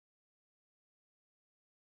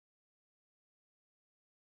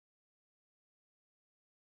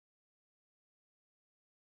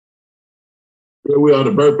Here we are,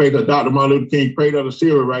 the birthplace of Dr. Martin Luther King, cradle of the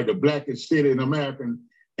civil right, the blackest city in America,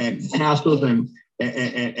 and pastors and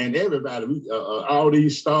everybody, all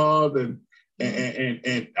these stars and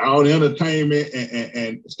all the entertainment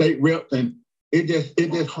and state reps, and it's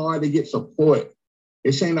just hard to get support.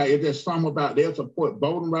 It seems like it's just something about they'll support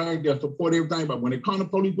voting rights, they'll support everything, but when it comes to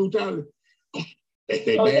police brutality,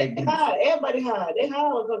 they hide. Everybody hide. They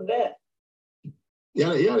hide because of that.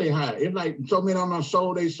 Yeah, they hide. It's like so many of them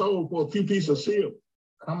sold their soul for a few pieces of silver.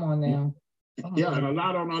 Come on now. Yeah, and a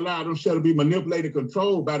lot of them allow themselves to be manipulated,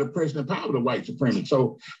 controlled by the present power of white supremacy.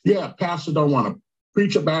 So, yeah, pastors don't want to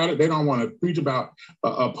preach about it. They don't want to preach about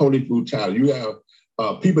police brutality. You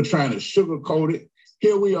have people trying to sugarcoat it.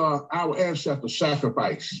 Here we are, our ancestors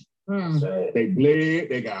sacrificed. They bled,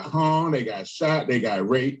 they got hung, they got shot, they got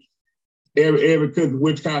raped. Every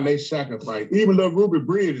which kind they sacrificed. Even little Ruby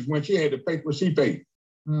Bridges, when she had to face what she faced.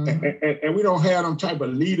 And we don't have them type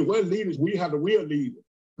of leaders. We're leaders. We have the real leaders.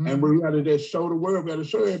 And we got to just show the world, we got to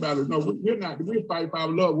show everybody, no, we fight for our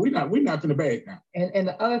love. We're not in the bag now. And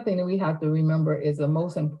the other thing that we have to remember is the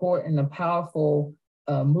most important and powerful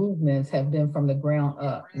movements have been from the ground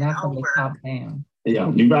up, not from the top down.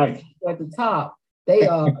 Yeah, you're right. At the top, they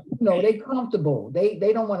are, they comfortable. They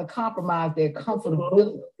don't want to compromise their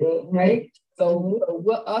comfortability, right? So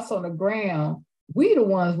we're us on the ground, we the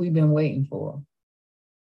ones we've been waiting for.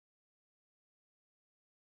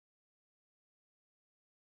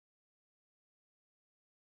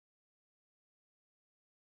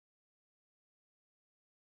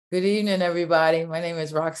 Good evening, everybody. My name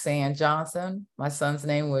is Roxanne Johnson. My son's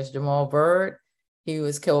name was Jamal Byrd. He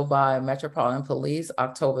was killed by Metropolitan Police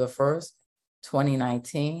October 1st,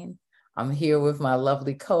 2019. I'm here with my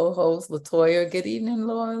lovely co-host, Latoya. Good evening,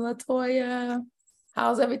 Latoya.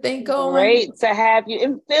 How's everything going? Great to have you.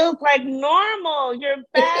 It feels like normal. You're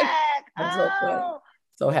back.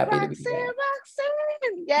 So happy to be back.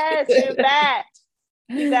 Roxanne. Yes, you're back.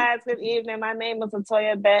 You guys, good evening. My name is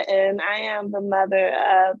Latoya Benton. I am the mother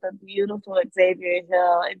of the beautiful Xavier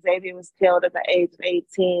Hill. Xavier was killed at the age of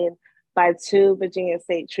 18 by 2 Virginia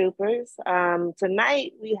State Troopers.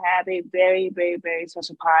 Tonight, we have a very, very, very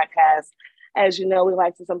special podcast. As you know, we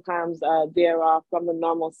like to sometimes veer off from the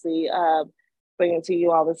normalcy of bringing to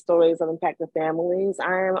you all the stories that impact the families.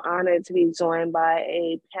 I am honored to be joined by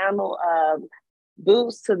a panel of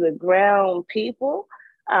boots to the ground people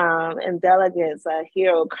and delegates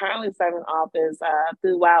here who currently serving office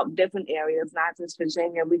throughout different areas, not just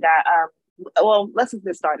Virginia. We got, let's just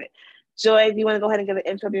get started. Joy, do you want to go ahead and give an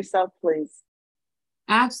intro of yourself, please?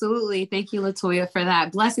 Absolutely. Thank you, Latoya, for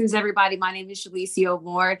that. Blessings, everybody. My name is Shalicio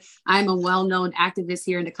Ward. I'm a well-known activist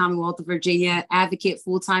here in the Commonwealth of Virginia, advocate,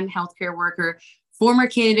 full-time healthcare worker, former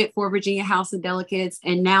candidate for Virginia House of Delegates,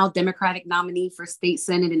 and now Democratic nominee for State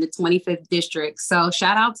Senate in the 25th District. So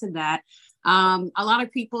shout out to that. A lot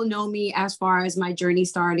of people know me as far as my journey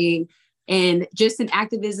starting and just in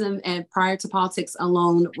activism and prior to politics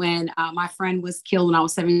alone when my friend was killed when I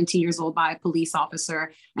was 17 years old by a police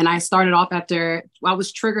officer. And I started off after I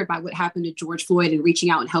was triggered by what happened to George Floyd and reaching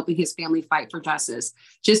out and helping his family fight for justice.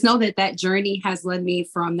 Just know that that journey has led me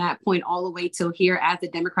from that point all the way till here as the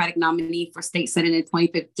Democratic nominee for State Senate in the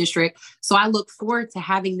 25th District. So I look forward to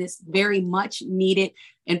having this very much needed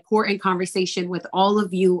important conversation with all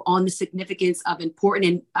of you on the significance of the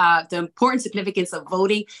important significance of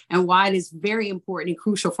voting and why it is very important and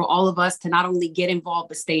crucial for all of us to not only get involved,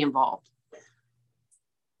 but stay involved.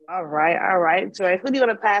 All right, Joy. Who do you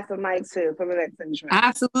want to pass the mic to for the next intro?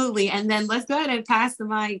 Absolutely. And then let's go ahead and pass the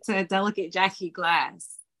mic to Delegate Jackie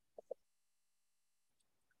Glass.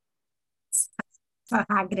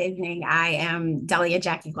 Hi, good evening. I am Delegate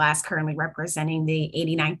Jackie Glass, currently representing the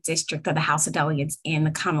 89th District of the House of Delegates in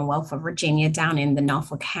the Commonwealth of Virginia, down in the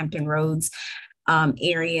Norfolk Hampton Roads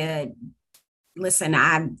area. Listen,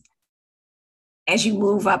 as you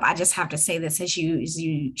move up, I just have to say this, as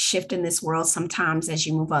you shift in this world, sometimes as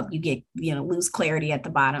you move up, you get, lose clarity at the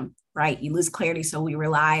bottom, right? You lose clarity. So we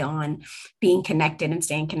rely on being connected and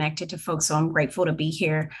staying connected to folks. So I'm grateful to be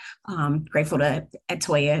here. Grateful to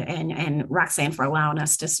Toya and Roxanne for allowing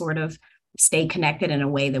us to sort of stay connected in a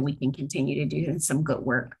way that we can continue to do some good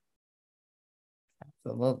work.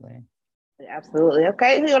 Absolutely. Absolutely.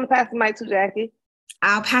 Okay, who you want to pass the mic to, Jackie?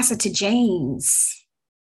 I'll pass it to James.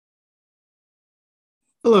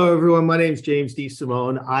 Hello, everyone. My name is James D.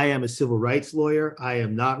 Simone. I am a civil rights lawyer. I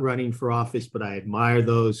am not running for office, but I admire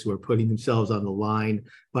those who are putting themselves on the line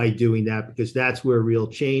by doing that, because that's where real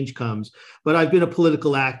change comes. But I've been a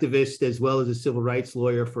political activist as well as a civil rights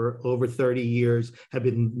lawyer for over 30 years, have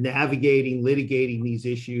been navigating, litigating these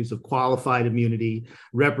issues of qualified immunity,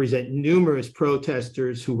 represent numerous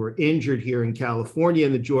protesters who were injured here in California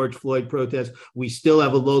in the George Floyd protest. We still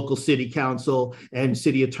have a local city council and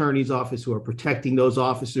city attorney's office who are protecting those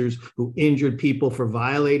officers who injured people for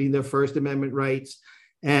violating their First Amendment rights.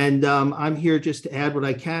 And I'm here just to add what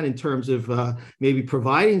I can in terms of maybe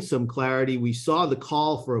providing some clarity. We saw the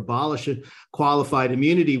call for abolishing qualified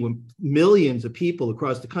immunity when millions of people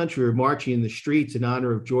across the country were marching in the streets in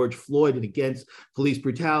honor of George Floyd and against police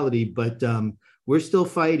brutality. But we're still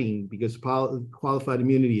fighting because qualified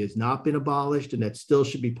immunity has not been abolished, and that still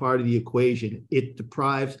should be part of the equation. It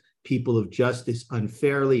deprives people of justice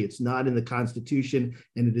unfairly. It's not in the Constitution,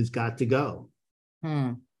 and it has got to go.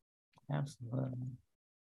 Absolutely.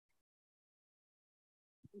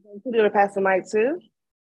 Who did I pass the mic to?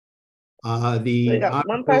 We got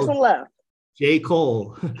one person left. J.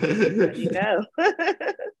 Cole. There you go.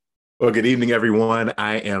 Well, good evening, everyone.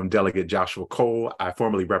 I am Delegate Joshua Cole. I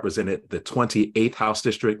formerly represented the 28th House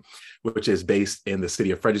District, which is based in the city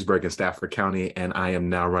of Fredericksburg in Stafford County, and I am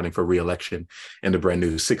now running for re-election in the brand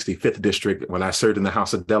new 65th District. When I served in the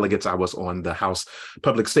House of Delegates, I was on the House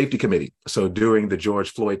Public Safety Committee. So during the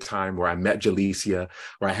George Floyd time where I met Jalecia,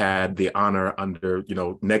 where I had the honor under,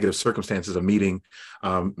 negative circumstances of meeting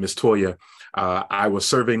Ms. Toya, I was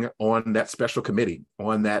serving on that special committee,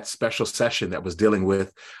 on that special session that was dealing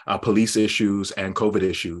with police issues and COVID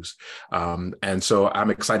issues. And so I'm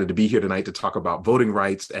excited to be here tonight to talk about voting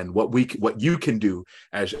rights and what you can do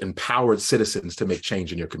as empowered citizens to make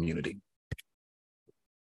change in your community.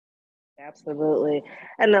 Absolutely.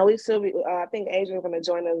 And now we still be, I think Adrian's going to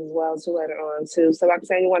join us as well too later on too. So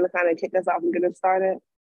Roxanne, you want to kind of kick us off and get us started?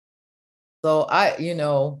 So I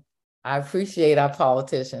appreciate our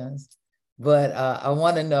politicians, but I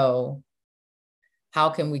want to know, how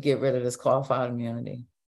can we get rid of this qualified immunity?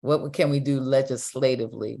 What can we do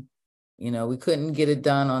legislatively? We couldn't get it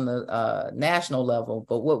done on the national level,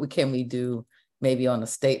 but what can we do maybe on the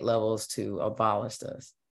state levels to abolish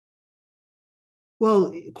this?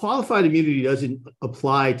 Well, qualified immunity doesn't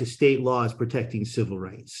apply to state laws protecting civil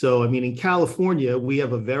rights. So, in California, we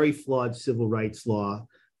have a very flawed civil rights law.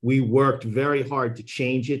 We worked very hard to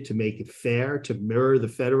change it, to make it fair, to mirror the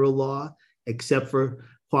federal law, except for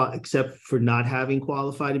not having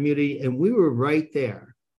qualified immunity. And we were right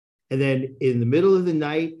there. And then in the middle of the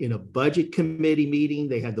night, in a budget committee meeting,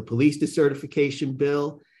 they had the police decertification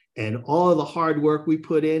bill, and all of the hard work we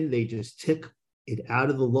put in, they just took it out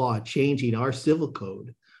of the law, changing our civil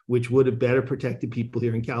code, which would have better protected people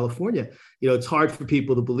here in California. It's hard for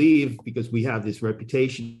people to believe because we have this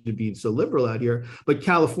reputation of being so liberal out here, but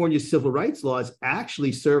California's civil rights laws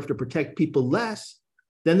actually serve to protect people less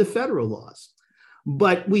than the federal laws.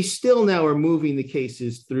 But we still now are moving the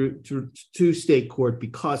cases through to state court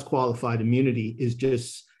because qualified immunity is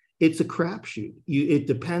it's a crapshoot. It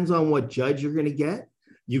depends on what judge you're going to get.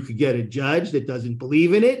 You could get a judge that doesn't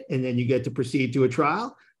believe in it, and then you get to proceed to a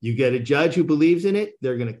trial. You get a judge who believes in it,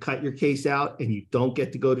 they're going to cut your case out, and you don't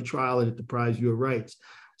get to go to trial, and it deprives you of rights.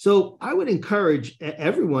 So I would encourage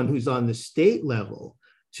everyone who's on the state level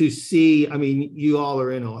to see, you all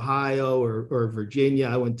are in Ohio or Virginia.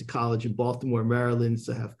 I went to college in Baltimore, Maryland,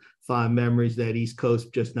 so I have fond memories of that East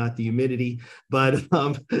Coast, just not the humidity. But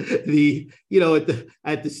at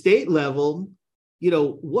the state level,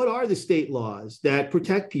 what are the state laws that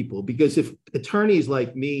protect people? Because if attorneys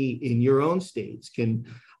like me in your own states can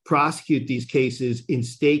prosecute these cases in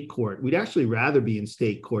state court, we'd actually rather be in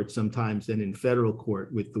state court sometimes than in federal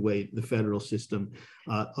court with the way the federal system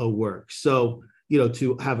works. So,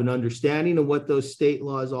 to have an understanding of what those state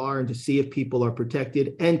laws are and to see if people are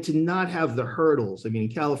protected and to not have the hurdles. In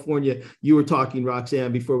California, you were talking,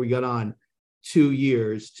 Roxanne, before we got on, 2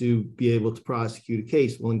 years to be able to prosecute a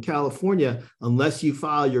case. Well, in California, unless you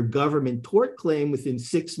file your government tort claim within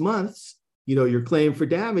 6 months, your claim for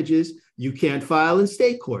damages, you can't file in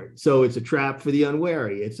state court. So it's a trap for the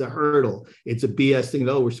unwary. It's a hurdle. It's a BS thing.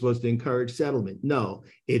 Oh, we're supposed to encourage settlement. No,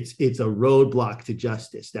 it's a roadblock to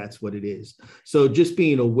justice. That's what it is. So just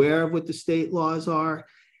being aware of what the state laws are.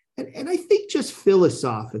 And I think just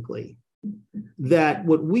philosophically, that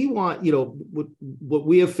what we want, what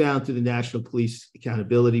we have found through the National Police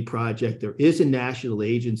Accountability Project, there is a national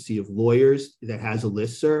agency of lawyers that has a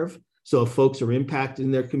listserv. So if folks are impacted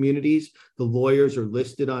in their communities, the lawyers are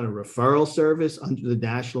listed on a referral service under the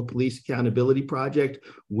National Police Accountability Project.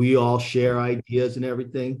 We all share ideas and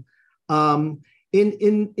everything.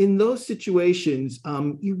 In those situations,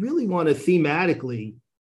 you really want to thematically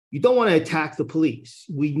you don't want to attack the police.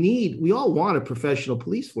 We all want a professional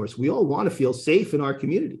police force. We all want to feel safe in our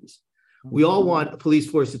communities. We all want a police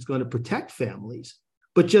force that's going to protect families,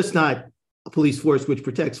 but just not a police force which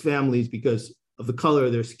protects families because of the color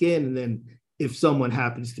of their skin. And then if someone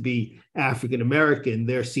happens to be African-American,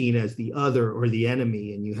 they're seen as the other or the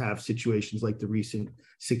enemy. And you have situations like the recent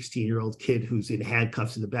 16-year-old kid who's in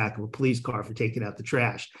handcuffs in the back of a police car for taking out the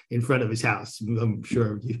trash in front of his house. I'm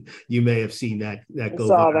sure you may have seen that go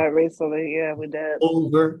saw viral. that recently. Yeah, we did.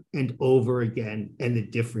 Over and over again. And the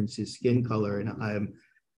difference is skin color. And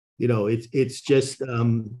it's just,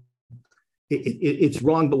 it's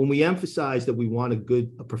wrong. But when we emphasize that we want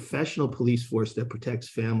a professional police force that protects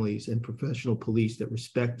families and professional police that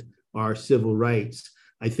respect our civil rights,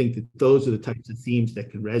 I think that those are the types of themes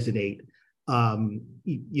that can resonate,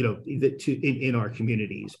 in our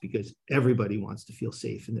communities, because everybody wants to feel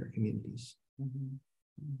safe in their communities. Mm-hmm.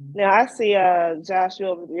 Now I see, Josh, you're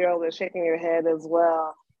over there shaking your head as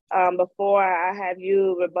well. Before I have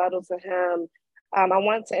you rebuttal to him, I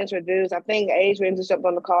want to introduce, I think Adrian just jumped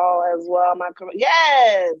on the call as well.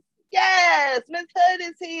 Yes, Miss Hood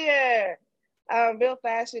is here. Real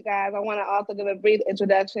fast, you guys, I want to also give a brief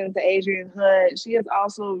introduction to Adrian Hood. She is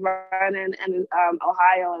also running in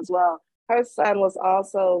Ohio as well. Her son was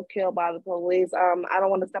also killed by the police. I don't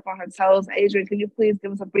want to step on her toes. Adrian, can you please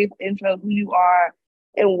give us a brief intro of who you are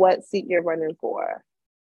and what seat you're running for?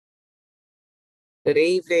 Good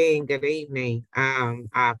evening. Good evening. I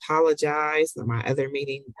apologize. My other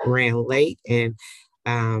meeting ran late, and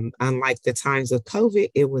unlike the times of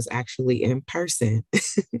COVID, it was actually in person.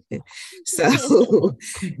 So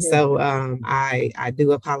I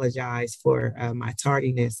do apologize for my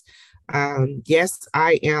tardiness. Yes,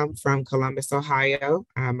 I am from Columbus, Ohio.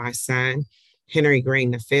 My son, Henry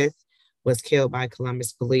Green V, was killed by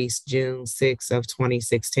Columbus police June 6 of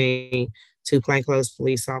 2016. 2 plainclothes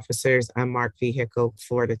police officers, unmarked vehicle,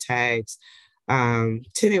 Florida tags,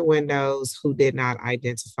 tinted windows, who did not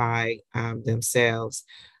identify themselves.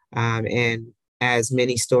 And as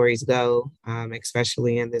many stories go,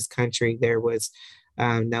 especially in this country, there was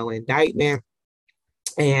no indictment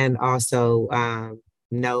and also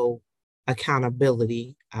no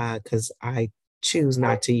accountability, because I choose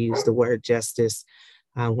not to use the word justice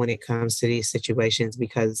when it comes to these situations,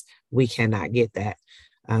 because we cannot get that.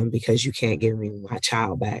 Because you can't give me my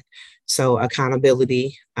child back. So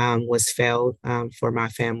accountability was felt for my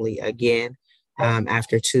family again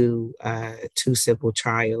after two civil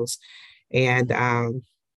trials. And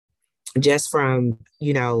just from,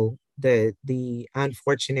 the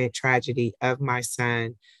unfortunate tragedy of my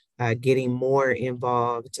son getting more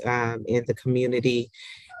involved in the community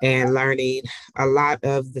and learning a lot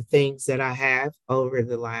of the things that I have over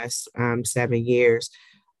the last 7 years.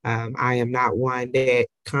 I am not one that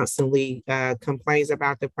constantly complains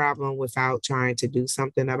about the problem without trying to do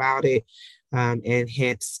something about it. And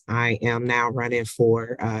hence, I am now running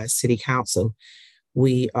for city council.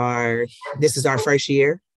 This is our first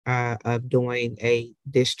year of doing a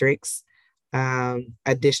districts of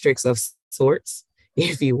sorts,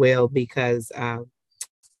 if you will, because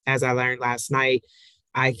as I learned last night,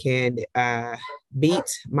 I can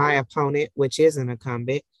beat my opponent, which is an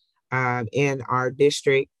incumbent, in our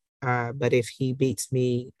district, but if he beats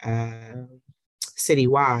me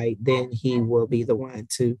citywide, then he will be the one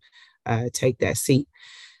to take that seat.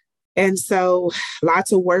 And so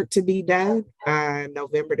lots of work to be done.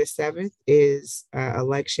 November the 7th is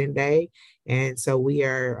election day. And so we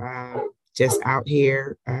are just out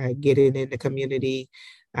here getting in the community,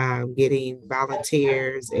 getting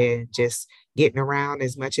volunteers and just getting around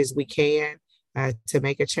as much as we can to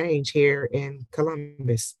make a change here in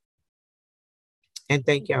Columbus. And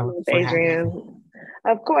thank y'all for Adrian.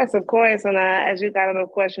 Of course. And as you got on the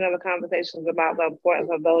question of the conversations about the importance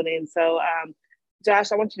of voting. So,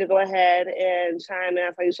 Josh, I want you to go ahead and chime in.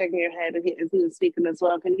 I saw you shaking your head as he was speaking as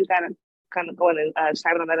well. Can you kind of go in and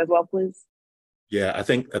chime in on that as well, please? Yeah, I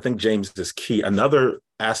think James is key. Another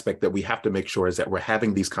aspect that we have to make sure is that we're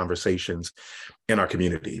having these conversations in our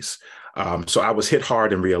communities. So I was hit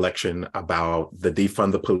hard in re-election about the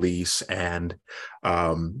defund the police and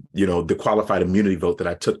the qualified immunity vote that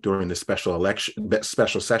I took during the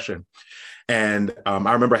special session. And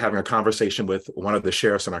I remember having a conversation with one of the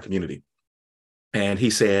sheriffs in our community. And he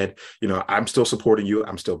said, I'm still supporting you.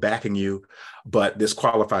 I'm still backing you. But this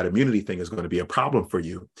qualified immunity thing is going to be a problem for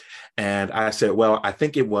you. And I said, well, I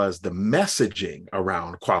think it was the messaging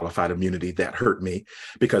around qualified immunity that hurt me,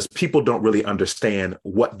 because people don't really understand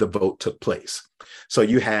what the vote took place. So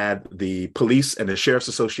you had the police and the sheriff's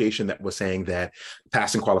association that was saying that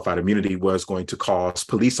passing qualified immunity was going to cause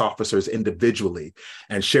police officers individually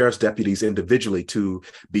and sheriff's deputies individually to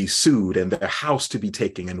be sued and their house to be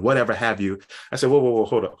taken and whatever have you. I said, whoa,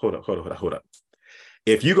 hold up.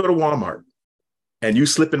 If you go to Walmart and you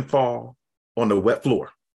slip and fall on the wet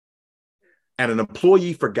floor and an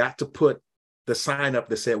employee forgot to put the sign up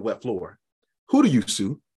that said wet floor, who do you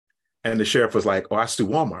sue? And the sheriff was like, oh, I sue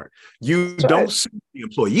Walmart. You don't sue the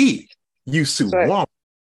employee, you sue Walmart.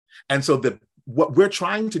 And so what we're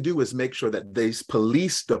trying to do is make sure that these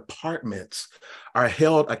police departments are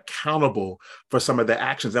held accountable for some of their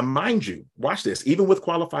actions. And mind you, watch this, even with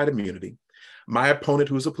qualified immunity, my opponent,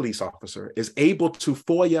 who's a police officer, is able to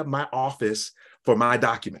FOIA my office for my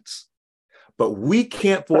documents, but we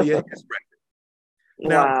can't FOIA his record.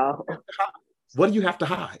 Now, what do you have to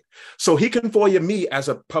hide? So he can FOIA me as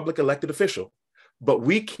a public elected official, but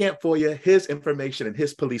we can't FOIA his information and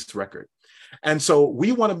his police record. And so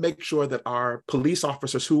we want to make sure that our police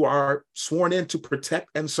officers who are sworn in to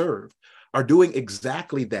protect and serve are doing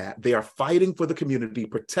exactly that. They are fighting for the community,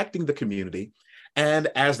 protecting the community. And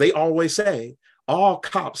as they always say, all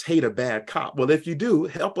cops hate a bad cop. Well, if you do,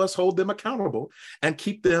 help us hold them accountable and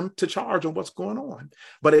keep them to charge on what's going on.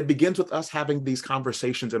 But it begins with us having these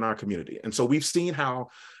conversations in our community. And so we've seen how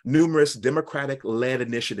numerous Democratic-led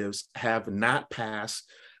initiatives have not passed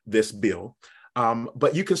this bill.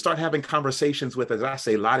 But you can start having conversations with, as I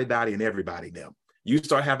say, Lottie Dottie and everybody now. You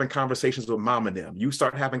start having conversations with mom and them. You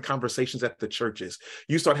start having conversations at the churches.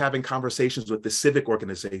 You start having conversations with the civic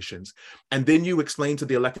organizations. And then you explain to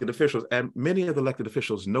the elected officials, and many of the elected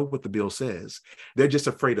officials know what the bill says. They're just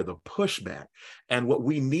afraid of the pushback. And what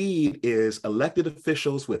we need is elected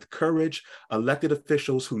officials with courage, elected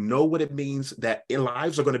officials who know what it means that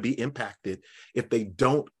lives are going to be impacted if they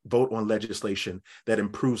don't vote on legislation that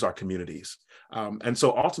improves our communities. And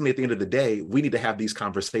so ultimately, at the end of the day, we need to have these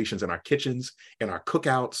conversations in our kitchens, in our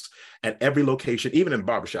cookouts, at every location, even in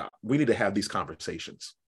barbershop. We need to have these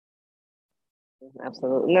conversations.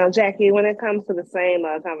 Absolutely. Now, Jackie, when it comes to the same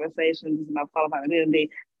conversations about qualified immunity,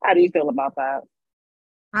 how do you feel about that?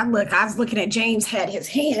 I was looking at James had his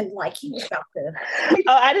hand like he was about to. Oh,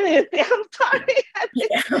 I didn't even see. I'm sorry.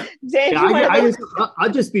 Yeah. James,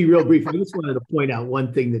 I'll just be real brief. I just wanted to point out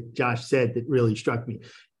one thing that Josh said that really struck me.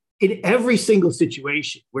 In every single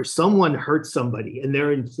situation where someone hurts somebody and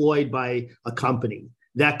they're employed by a company,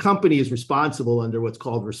 that company is responsible under what's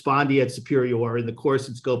called respondeat superior in the course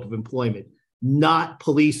and scope of employment, not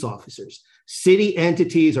police officers. City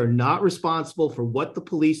entities are not responsible for what the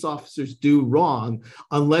police officers do wrong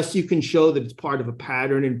unless you can show that it's part of a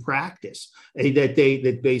pattern in practice, and so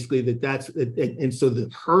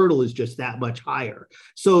the hurdle is just that much higher.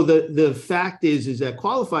 So the fact is that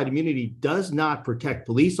qualified immunity does not protect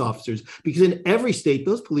police officers, because in every state,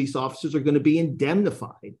 those police officers are going to be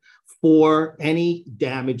indemnified for any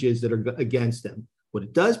damages that are against them. What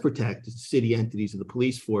it does protect is the city entities and the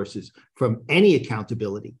police forces from any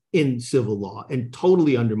accountability in civil law, and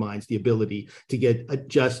totally undermines the ability to get a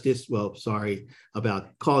justice. Well, sorry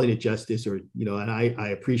about calling it justice, or, and I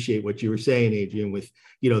appreciate what you were saying, Adrian, with,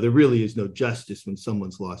 there really is no justice when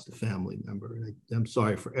someone's lost a family member. And I'm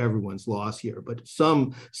sorry for everyone's loss here, but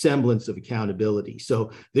some semblance of accountability.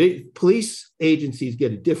 So the police agencies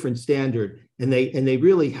get a different standard, and they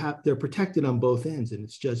really they're protected on both ends, and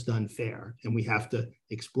it's just unfair. And we have to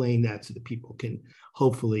explain that so that people can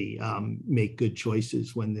hopefully make good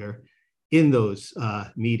choices when they're in those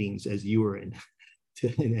meetings, as you were in,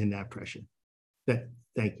 in that pressure.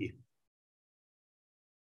 Thank you.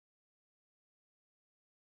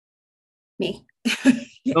 Me.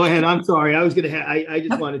 Go ahead. I'm sorry. I was going to. I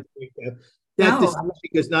just wanted to make that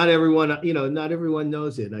because not everyone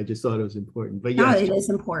knows it. I just thought it was important. But yeah, it is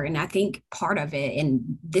important. I think part of it,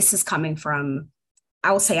 and this is coming from,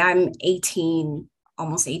 I will say I'm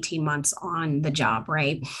almost 18 months on the job,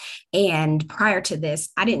 right? And prior to this,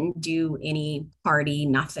 I didn't do any party,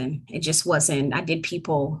 nothing. It just wasn't, I did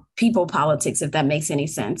people politics, if that makes any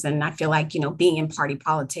sense. And I feel like, being in party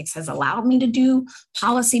politics has allowed me to do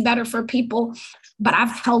policy better for people. But I've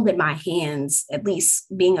held in my hands, at least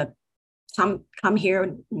being a come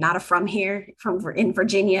here, not a from here, in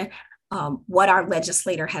Virginia, what our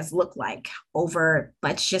legislator has looked like over,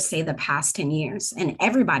 let's just say, the past 10 years. And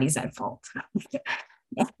everybody's at fault.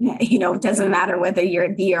 It doesn't matter whether you're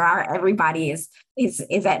a D or R, everybody is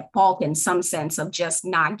at fault in some sense of just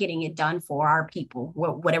not getting it done for our people,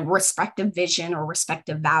 whatever respective vision or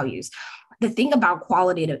respective values. The thing about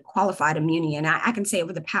qualified immunity, and I can say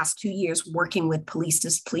over the past 2 years, working with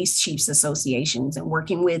police chiefs associations and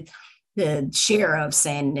working with the sheriffs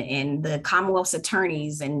and the Commonwealth's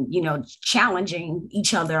attorneys, and, you know, challenging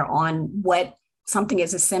each other on what something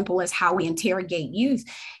is as simple as how we interrogate youth,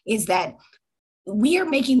 is that we are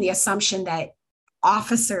making the assumption that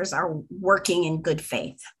officers are working in good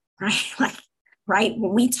faith, right? Like, right?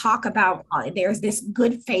 When we talk about there's this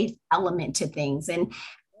good faith element to things, and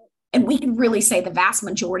we can really say the vast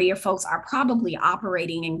majority of folks are probably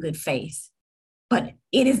operating in good faith, but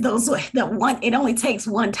it is it only takes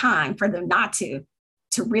one time for them not to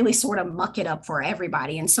really sort of muck it up for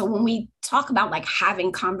everybody. And so when we talk about like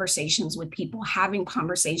having conversations with people, having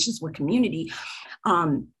conversations with community,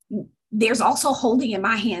 there's also holding in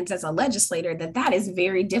my hands as a legislator that is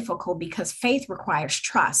very difficult, because faith requires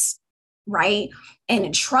trust, right?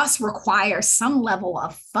 And trust requires some level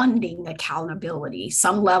of funding accountability,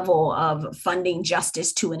 some level of funding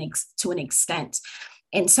justice to an extent.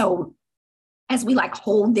 And so as we like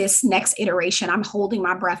hold this next iteration, I'm holding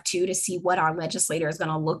my breath too to see what our legislator is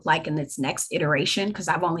going to look like in this next iteration, because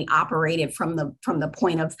I've only operated from the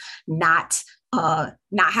point of not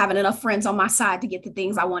having enough friends on my side to get the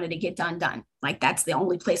things I wanted to get done. Like, that's the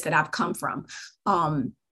only place that I've come from.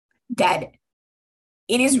 That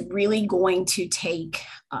it is really going to take,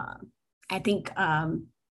 I think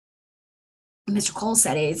Mr. Cole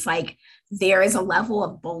said it, it's like there is a level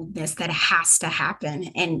of boldness that has to happen.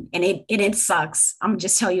 And it sucks. I'm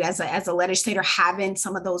just tell you, as a legislator, having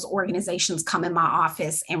some of those organizations come in my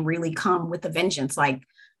office and really come with a vengeance, like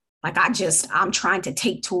I'm trying to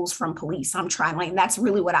take tools from police. I'm trying, like, that's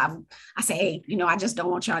really what I say, hey, you know, I just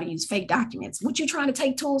don't want y'all to use fake documents. What you trying to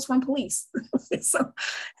take tools from police? So,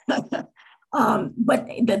 but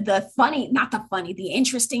the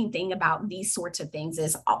interesting thing about these sorts of things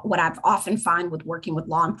is what I've often find with working with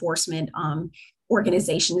law enforcement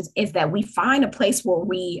organizations is that we find a place where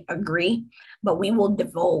we agree, but we will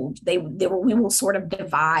divulge. We will sort of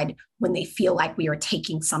divide when they feel like we are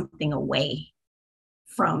taking something away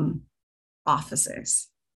from officers.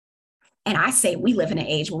 And I say we live in an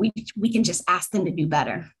age where we can just ask them to do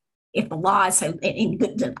better. If the law is,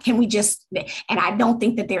 can we just, and I don't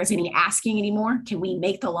think that there's any asking anymore. Can we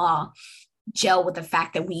make the law gel with the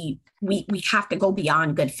fact that we have to go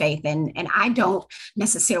beyond good faith? And I don't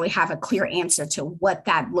necessarily have a clear answer to what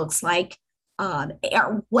that looks like,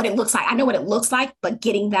 or what it looks like. I know what it looks like, but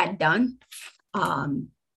getting that done. And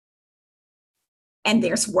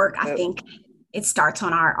there's work, I think. It starts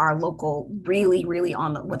on our local, really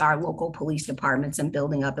with our local police departments and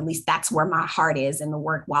building up. At least that's where my heart is in the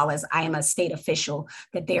work. While as I am a state official,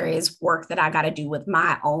 that there is work that I got to do with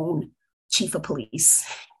my own chief of police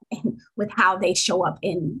and with how they show up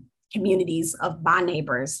in communities of my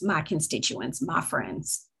neighbors, my constituents, my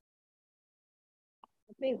friends.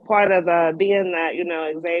 I think part of being that, you know,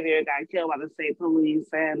 Xavier got killed by the state police,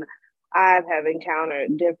 and I have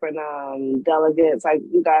encountered different delegates, like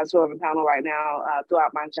you guys who are on the panel right now,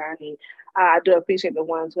 throughout my journey. I do appreciate the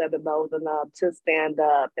ones who have been bold enough to stand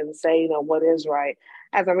up and say, you know, what is right.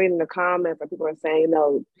 As I'm reading the comments, people are saying, you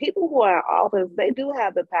know, people who are in office, they do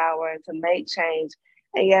have the power to make change.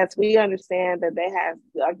 And yes, we understand that they have,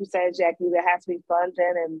 like you said, Jackie, there has to be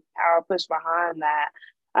funding and power push behind that.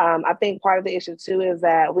 I think part of the issue too is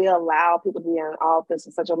that we allow people to be in office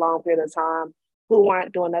for such a long period of time who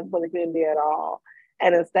aren't doing nothing for the community at all.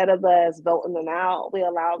 And instead of us voting them out, we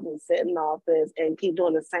allow them to sit in office and keep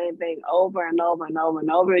doing the same thing over and over and over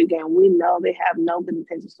and over again. We know they have no good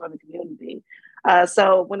intentions for the community.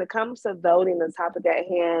 So when it comes to voting, the topic at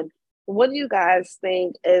hand, what do you guys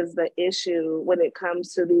think is the issue when it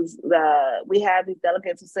comes to we have these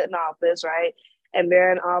delegates who sit in office, right? And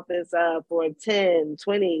they're in office for 10,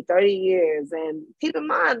 20, 30 years. And keep in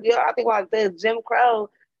mind, I think like this, Jim Crow,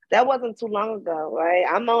 that wasn't too long ago, right?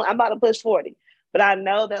 I'm about to push 40, but I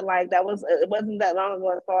know that it wasn't that long ago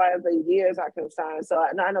as far as the years are concerned. So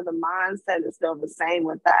I know the mindset is still the same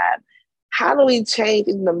with that. How do we change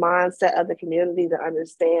the mindset of the community to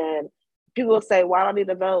understand? People say, "Why don't I need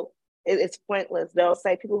to vote?" It's pointless. They'll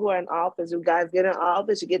say people who are in office, you guys get in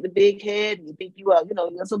office, you get the big head, you think you are,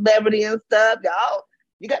 you're a celebrity and stuff, y'all.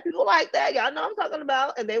 You got people like that, y'all know what I'm talking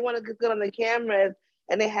about, and they want to get on the cameras,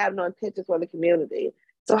 and they have no intention for the community.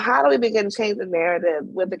 So how do we begin to change the narrative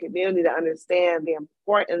with the community to understand the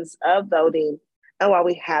importance of voting and why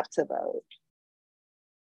we have to vote?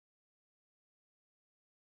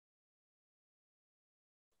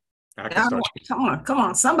 I can start. Come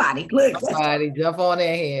on, somebody. Look. Somebody jump on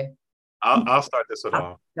in here. I'll start this one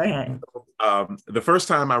off. Go ahead. The first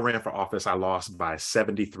time I ran for office, I lost by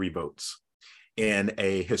 73 votes in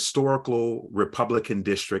a historical Republican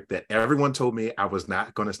district that everyone told me I was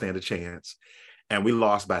not going to stand a chance. And we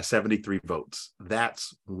lost by 73 votes.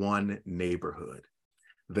 That's one neighborhood.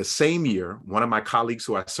 The same year, one of my colleagues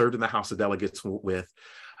who I served in the House of Delegates with,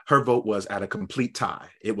 her vote was at a complete tie.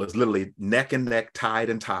 It was literally neck and neck, tied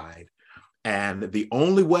and tied. And the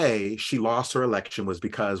only way she lost her election was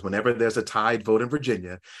because whenever there's a tied vote in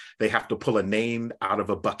Virginia, they have to pull a name out of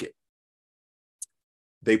a bucket.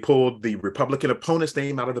 They pulled the Republican opponent's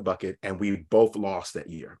name out of the bucket, and we both lost that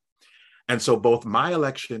year. And so both my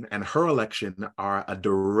election and her election are a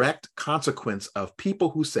direct consequence of people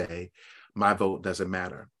who say, my vote doesn't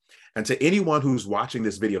matter. And to anyone who's watching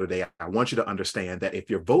this video today, I want you to understand that if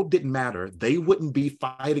your vote didn't matter, they wouldn't be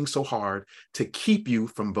fighting so hard to keep you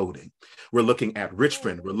from voting. We're looking at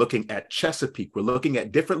Richmond, we're looking at Chesapeake, we're looking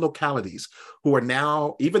at different localities who are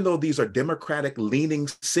now, even though these are Democratic leaning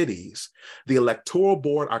cities, the electoral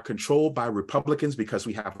board are controlled by Republicans because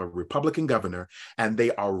we have a Republican governor, and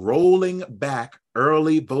they are rolling back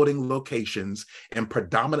early voting locations in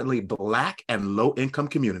predominantly Black and low-income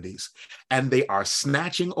communities, and they are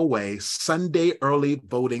snatching away Sunday early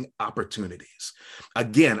voting opportunities.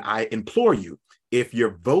 Again, I implore you, if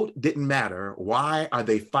your vote didn't matter, why are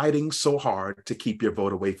they fighting so hard to keep your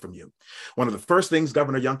vote away from you? One of the first things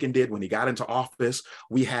Governor Youngkin did when he got into office,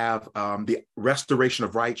 we have the restoration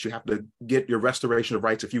of rights. You have to get your restoration of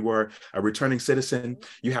rights. If you were a returning citizen,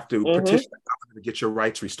 you have to petition the governor to get your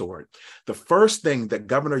rights restored. The first thing that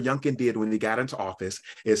Governor Youngkin did when he got into office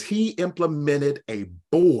is he implemented a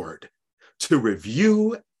board to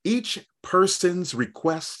review each person's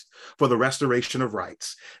request for the restoration of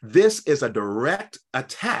rights. This is a direct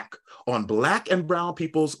attack on Black and brown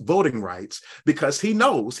people's voting rights because he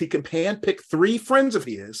knows he can handpick 3 friends of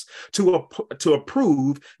his to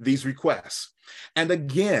approve these requests. And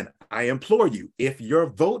again, I implore you, if your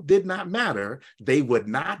vote did not matter, they would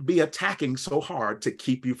not be attacking so hard to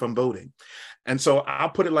keep you from voting. And so I'll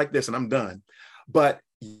put it like this, and I'm done. But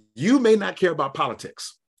you may not care about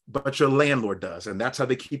politics, but your landlord does, and that's how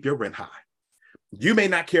they keep your rent high. You may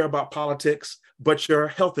not care about politics, but your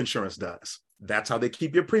health insurance does. That's how they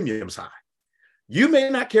keep your premiums high. You may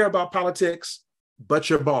not care about politics, but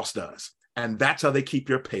your boss does, and that's how they keep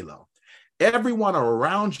your pay low. Everyone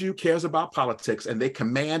around you cares about politics, and they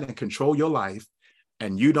command and control your life,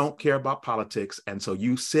 and you don't care about politics, and so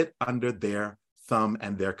you sit under their thumb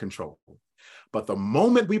and their control. But the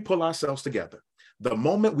moment we pull ourselves together, the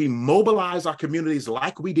moment we mobilize our communities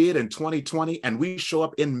like we did in 2020, and we show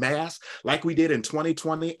up in mass like we did in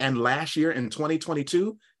 2020 and last year in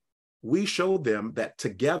 2022, we show them that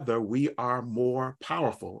together we are more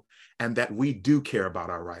powerful and that we do care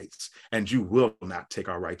about our rights, and you will not take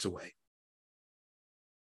our rights away.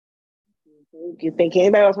 You think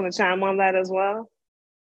anybody else want to chime on that as well?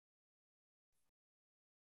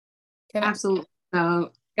 Absolutely.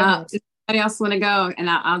 So, anybody else want to go? And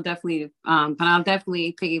I'll definitely, but I'll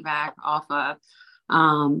definitely piggyback off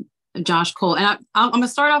of Josh Cole. And I'm going to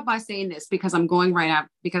start off by saying this because I'm going right up,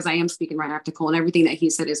 because I am speaking right after Cole, and everything that he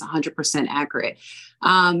said is 100% accurate.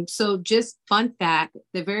 So just fun fact,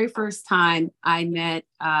 the very first time I met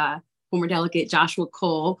former delegate Joshua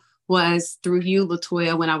Cole was through you,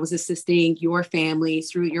 LaToya, when I was assisting your family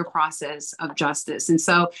through your process of justice. And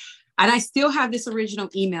so, and I still have this original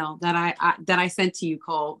email that I sent to you,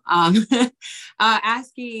 Cole,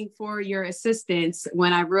 asking for your assistance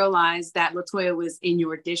when I realized that LaToya was in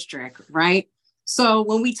your district, right? So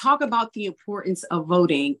when we talk about the importance of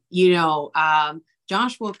voting, you know,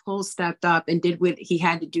 Joshua Cole stepped up and did what he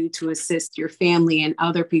had to do to assist your family and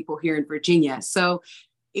other people here in Virginia. So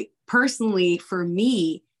personally, for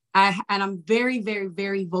me, and I'm very, very,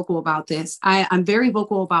 very vocal about this. I'm very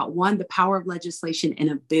vocal about, one, the power of legislation in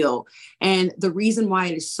a bill. And the reason why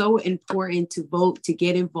it is so important to vote, to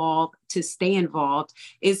get involved, to stay involved,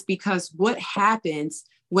 is because what happens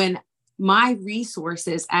when my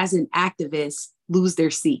resources as an activist lose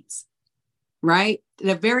their seats, right?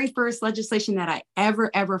 The very first legislation that I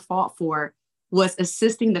ever fought for was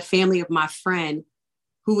assisting the family of my friend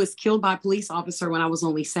who was killed by a police officer when I was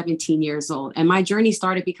only 17 years old. And my journey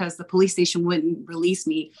started because the police station wouldn't release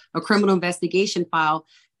me a criminal investigation file.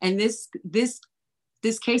 And this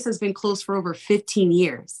case has been closed for over 15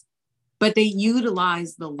 years, but they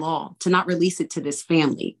utilized the law to not release it to this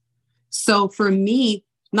family. So for me,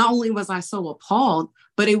 not only was I so appalled,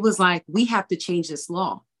 but it was like, we have to change this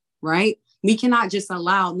law, right? We cannot just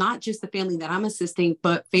allow not just the family that I'm assisting,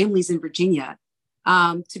 but families in Virginia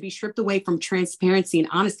to be stripped away from transparency and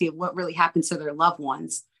honesty of what really happened to their loved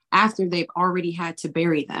ones after they've already had to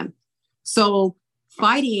bury them. So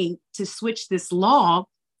fighting to switch this law,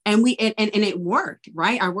 and it worked,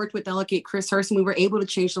 right? I worked with Delegate Chris Hurst, and we were able to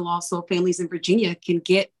change the law so families in Virginia can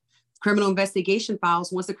get criminal investigation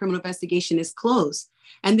files once the criminal investigation is closed.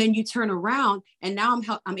 And then you turn around and now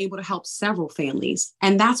I'm able to help several families.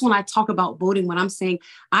 And that's when I talk about voting, when I'm saying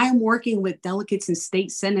I am working with delegates and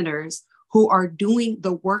state senators who are doing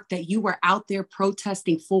the work that you are out there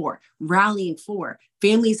protesting for, rallying for,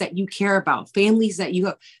 families that you care about, families that you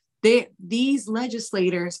have. These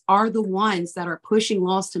legislators are the ones that are pushing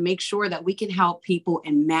laws to make sure that we can help people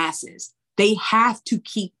in masses. They have to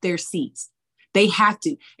keep their seats. They have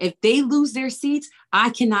to. If they lose their seats,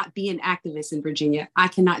 I cannot be an activist in Virginia. I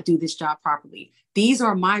cannot do this job properly. These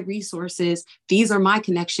are my resources. These are my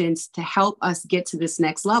connections to help us get to this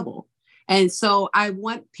next level. And so I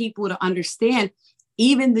want people to understand,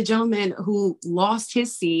 even the gentleman who lost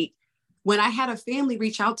his seat, when I had a family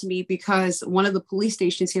reach out to me because one of the police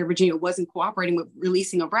stations here in Virginia wasn't cooperating with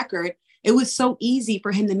releasing a record, it was so easy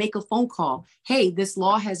for him to make a phone call. Hey, this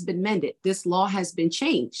law has been mended. This law has been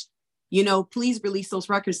changed. You know, please release those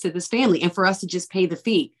records to this family, and for us to just pay the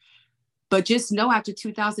fee. But just know after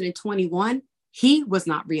 2021, he was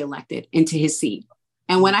not reelected into his seat.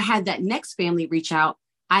 And when I had that next family reach out,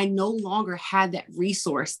 I no longer had that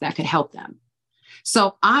resource that could help them.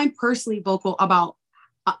 So I'm personally vocal about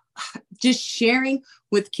just sharing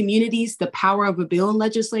with communities the power of a bill and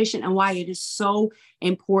legislation and why it is so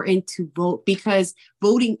important to vote, because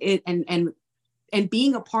voting and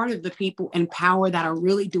being a part of the people in power that are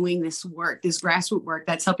really doing this work, this grassroots work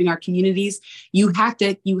that's helping our communities, you have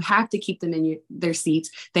to keep them in their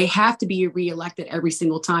seats. They have to be reelected every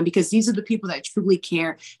single time, because these are the people that truly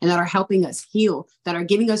care and that are helping us heal, that are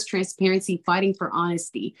giving us transparency, fighting for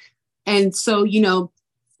honesty. And so, you know,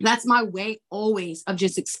 that's my way always of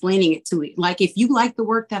just explaining it to it. Like, if you like the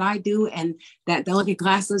work that I do and that Delegate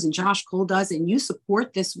Glass does and Josh Cole does, and you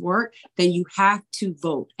support this work, then you have to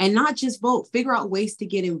vote. And not just vote, figure out ways to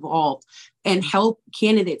get involved and help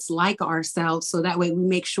candidates like ourselves. So that way we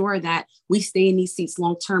make sure that we stay in these seats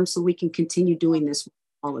long term so we can continue doing this with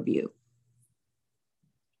all of you.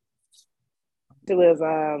 It was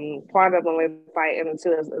part of when we fight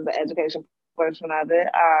into is the education portion of it.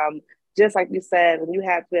 Just like you said, you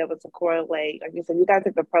have to be able to correlate. Like you said, you got to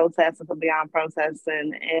take the protesting from beyond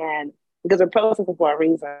protesting, and because we're protesting for a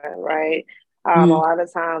reason, right? A lot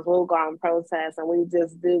of times we'll go and protest, and we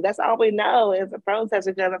just do. That's all we know is a protest,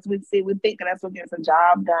 because that's what we see. We think that's what gets the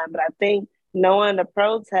job done. But I think knowing the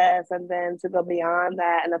protest and then to go beyond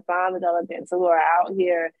that, and to find the delegates who are out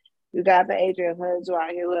here. You got the Adrian Hoods who are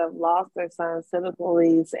out here who have lost their sons to the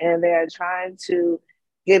police, and they're trying to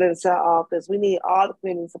get into office. We need all the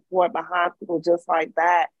community support behind people just like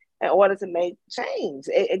that in order to make change.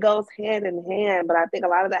 It goes hand in hand, but I think a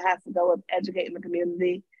lot of that has to go with educating the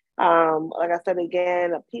community. Like I said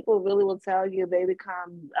again, people really will tell you they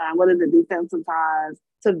become desensitized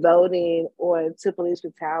to voting or to police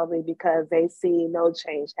brutality because they see no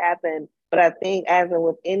change happen. But I think, as in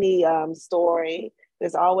with any story,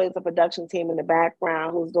 there's always a production team in the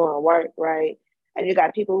background who's doing work, right? And you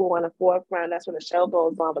got people who are on the forefront, that's when the show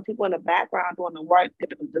goes on. But people in the background doing the work,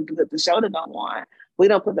 the show to go on. We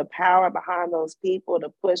don't put the power behind those people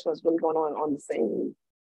to push what's really going on the scene.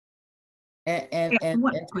 And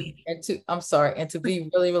to be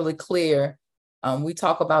really, really clear, we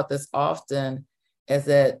talk about this often, is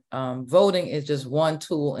that voting is just one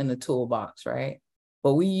tool in the toolbox, right?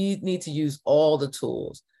 But we need to use all the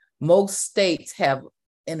tools. Most states have,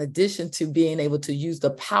 in addition to being able to use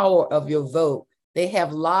the power of your vote, they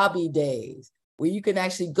have lobby days where you can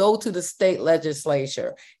actually go to the state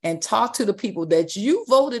legislature and talk to the people that you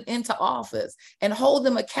voted into office and hold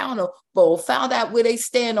them accountable, find out where they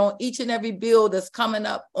stand on each and every bill that's coming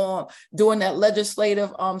up on during that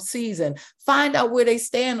legislative season. Find out where they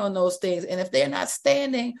stand on those things. And if they're not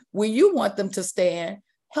standing where you want them to stand,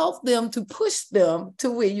 help them to push them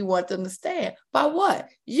to where you want them to stand. By what?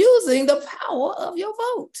 Using the power of your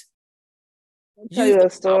vote. Tell you a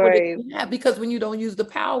story. Because when you don't use the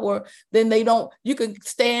power, then you can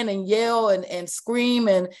stand and yell and scream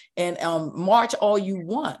and march all you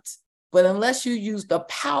want. But unless you use the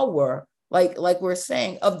power, like we're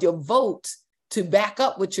saying, of your vote to back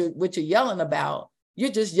up what you're yelling about, you're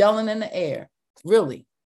just yelling in the air. Really,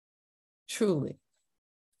 truly.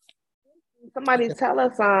 Somebody tell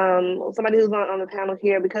us, somebody who's on the panel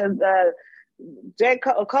here, because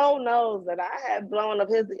Cole knows that I have blown up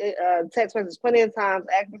his text message plenty of times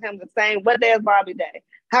asking him the same, what day is Barbie Day?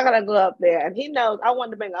 How can I go up there? And he knows I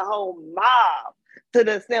wanted to bring a whole mob to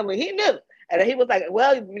the assembly. He knew. And he was like,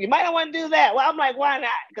 well, you might not want to do that. Well, I'm like, why not?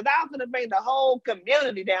 Because I was going to bring the whole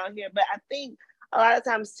community down here. But I think a lot of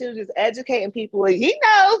times, too, just educating people. He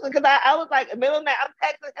knows, because I was like, in the middle of the night, I'm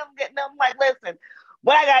texting him, getting them like, listen,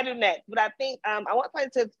 what I gotta do next. But I think I want somebody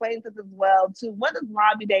to explain this as well too. What does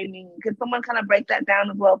Lobby Day mean? Could someone kind of break that down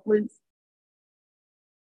as well, please?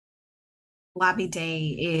 Lobby Day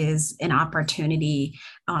is an opportunity.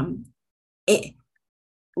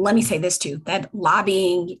 Let me say this too, that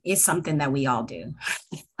lobbying is something that we all do.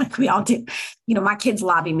 Like we all do. You know, my kids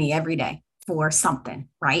lobby me every day for something,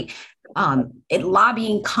 right?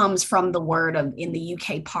 Lobbying comes from the word of in the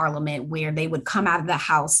UK Parliament, where they would come out of the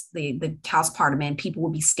House, the House Parliament, people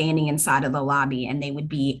would be standing inside of the lobby and they would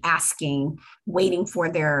be asking, waiting for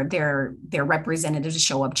their representatives to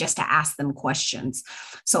show up just to ask them questions.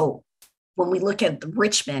 So when we look at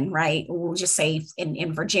Richmond, right, we'll just say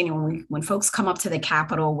in Virginia, when folks come up to the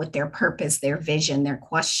Capitol with their purpose, their vision, their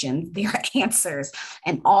questions, their answers,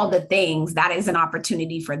 and all the things, that is an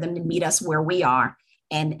opportunity for them to meet us where we are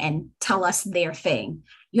and tell us their thing.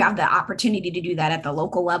 You have the opportunity to do that at the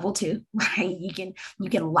local level too, right? You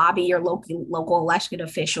can lobby your local elected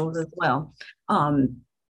officials as well.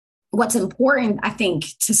 What's important, I think,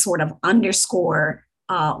 to sort of underscore,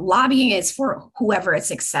 lobbying is for whoever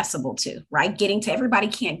it's accessible to, right? Getting to everybody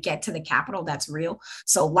can't get to the Capitol, that's real.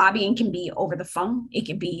 So lobbying can be over the phone. It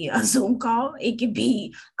could be a Zoom call. It could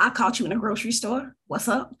be, I caught you in a grocery store. What's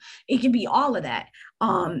up? It could be all of that.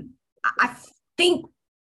 I think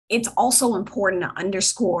it's also important to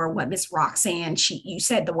underscore what Ms. Roxanne, you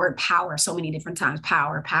said the word power so many different times,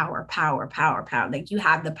 power, power, power, power, power, like you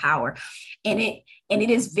have the power. And it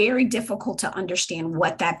is very difficult to understand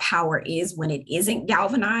what that power is when it isn't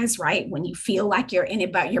galvanized, right? When you feel like you're in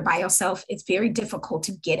it, but you're by yourself, it's very difficult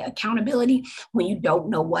to get accountability when you don't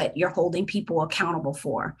know what you're holding people accountable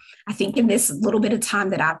for. I think in this little bit of time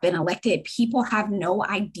that I've been elected, people have no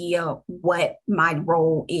idea what my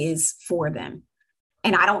role is for them.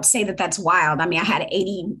 And I don't say that that's wild. I mean, I had an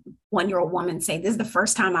 81-year-old woman say, this is the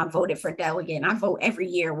first time I voted for delegate, and I vote every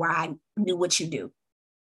year where I knew what you do.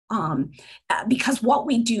 Because what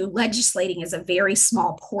we do, legislating, is a very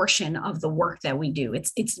small portion of the work that we do.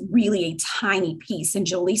 It's really a tiny piece. And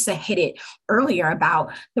Jaleesa hit it earlier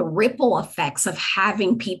about the ripple effects of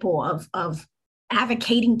having people of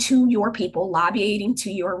advocating to your people, lobbying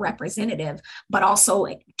to your representative, but also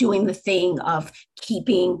doing the thing of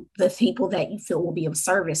keeping the people that you feel will be of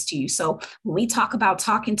service to you. So when we talk about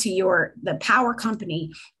talking to the power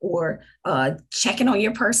company, or checking on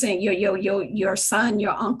your person, your son,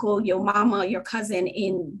 your uncle, your mama, your cousin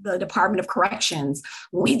in the Department of Corrections,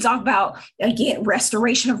 when we talk about, again,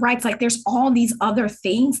 restoration of rights, like there's all these other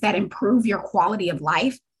things that improve your quality of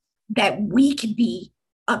life that we could be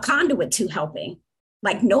a conduit to helping.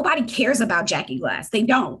 Like nobody cares about Jackie Glass. They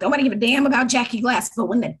don't. Nobody give a damn about Jackie Glass. But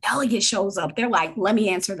when the delegate shows up, they're like, let me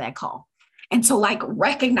answer that call. And so like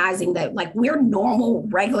recognizing that like we're normal,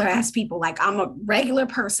 regular ass people, like I'm a regular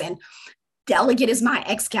person. Delegate is my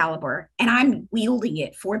Excalibur, and I'm wielding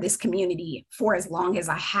it for this community for as long as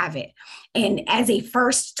I have it. And as a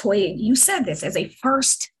first, Toya, you said this, as a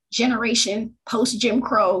first generation post Jim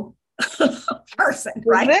Crow person,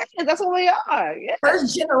 right? Exactly. That's what we are. Yeah.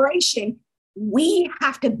 First generation, we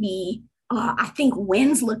have to be, I think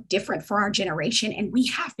wins look different for our generation, and we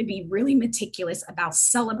have to be really meticulous about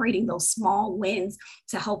celebrating those small wins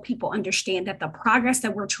to help people understand that the progress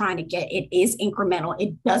that we're trying to get, it is incremental.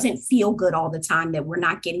 It doesn't feel good all the time that we're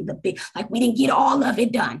not getting the big, like we didn't get all of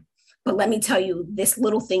it done. But let me tell you, this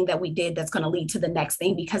little thing that we did that's going to lead to the next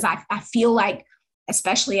thing, because I feel like,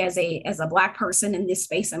 especially as a Black person in this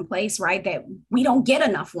space and place, right, that we don't get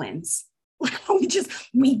enough wins.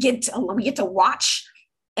 we get to watch,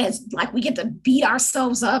 as like we get to beat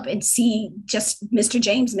ourselves up and see, just Mr.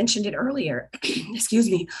 James mentioned it earlier, excuse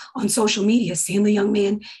me, on social media, seeing the young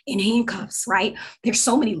man in handcuffs, right? There's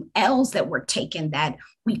so many L's that were taken that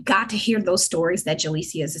we got to hear those stories that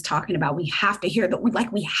Jaleesa is talking about. We have to hear that.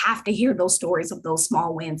 We have to hear those stories of those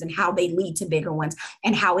small wins and how they lead to bigger ones,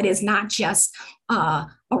 and how it is not just a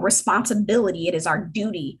responsibility, it is our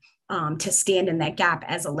duty to stand in that gap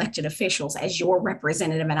as elected officials, as your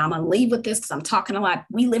representative. And I'm going to leave with this because I'm talking a lot.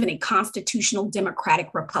 We live in a constitutional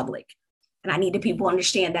democratic republic. And I need the people to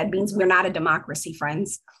understand that means we're not a democracy,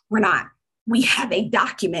 friends. We're not. We have a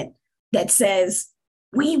document that says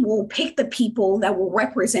we will pick the people that will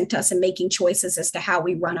represent us in making choices as to how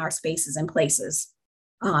we run our spaces and places.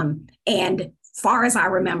 And far as I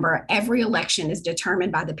remember, every election is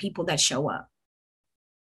determined by the people that show up.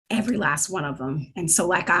 Every last one of them. And so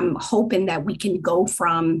like, I'm hoping that we can go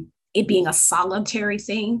from it being a solitary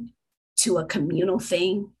thing to a communal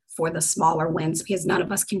thing for the smaller wins, because none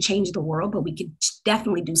of us can change the world, but we could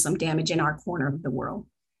definitely do some damage in our corner of the world.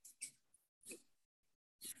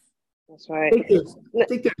 That's right. I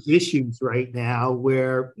think there's issues right now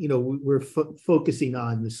where, we're focusing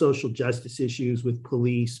on the social justice issues with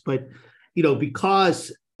police, but,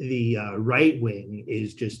 because the right wing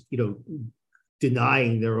is just,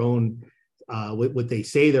 denying their own what they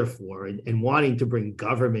say they're for, and wanting to bring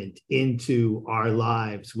government into our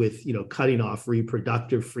lives with, cutting off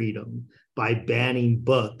reproductive freedom by banning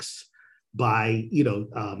books, by,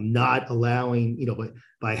 not allowing,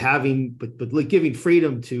 by having, but giving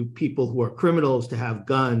freedom to people who are criminals to have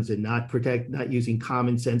guns and not using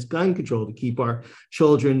common sense gun control to keep our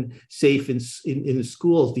children safe in the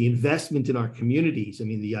schools, the investment in our communities. I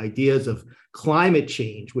mean, the ideas of climate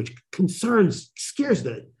change, which scares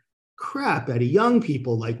the crap out of young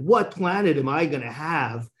people. Like, what planet am I going to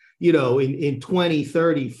have, in 20,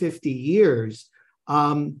 30, 50 years?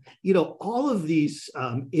 All of these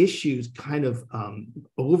issues kind of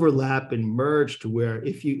overlap and merge to where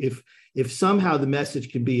if somehow the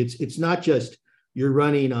message can be, it's not just you're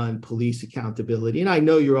running on police accountability. And I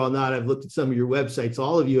know you're all not. I've looked at some of your websites.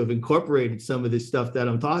 All of you have incorporated some of this stuff that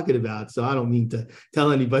I'm talking about. So I don't mean to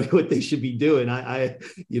tell anybody what they should be doing.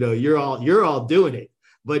 You're all doing it.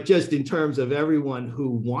 But just in terms of everyone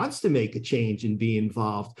who wants to make a change and be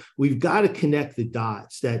involved, we've got to connect the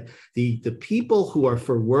dots that the people who are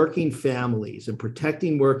for working families and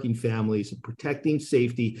protecting working families and protecting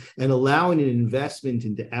safety and allowing an investment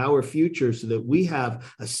into our future so that we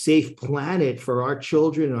have a safe planet for our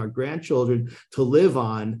children and our grandchildren to live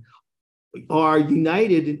on are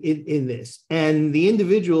united in this. And the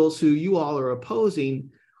individuals who you all are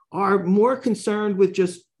opposing are more concerned with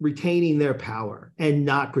just retaining their power and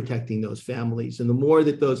not protecting those families. And the more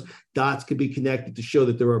that those dots can be connected to show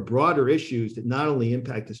that there are broader issues that not only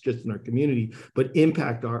impact us just in our community, but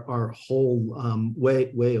impact our whole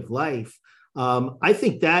way of life. I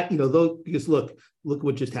think that, because look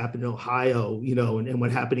what just happened in Ohio, and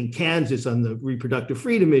what happened in Kansas on the reproductive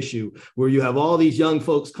freedom issue, where you have all these young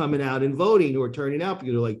folks coming out and voting who are turning out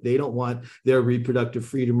because they don't want their reproductive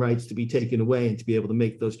freedom rights to be taken away and to be able to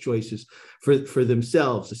make those choices for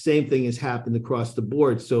themselves. The same thing has happened across the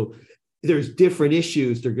board. So there's different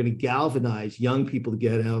issues that are going to galvanize young people to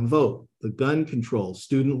get out and vote. The gun control,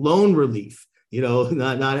 student loan relief,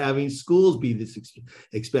 not having schools be this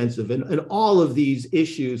expensive. And all of these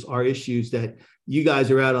issues are issues that you guys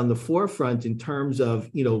are out on the forefront in terms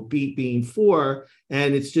of, being for.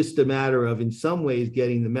 And it's just a matter of, in some ways,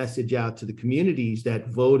 getting the message out to the communities that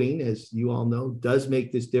voting, as you all know, does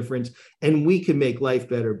make this difference. And we can make life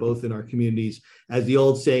better, both in our communities. As the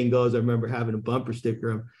old saying goes, I remember having a bumper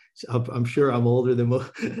sticker. I'm sure I'm older than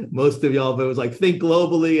most of y'all, but it was like, think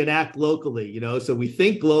globally and act locally, so we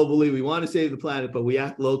think globally, we want to save the planet, but we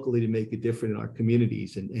act locally to make it different in our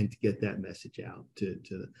communities and to get that message out to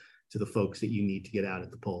the folks that you need to get out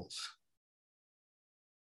at the polls.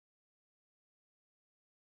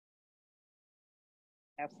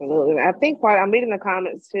 Absolutely. I think I'm reading the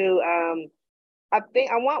comments too. I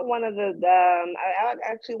think I want one of the, I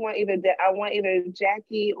actually want either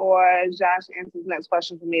Jackie or Josh to answer the next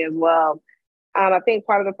question for me as well. I think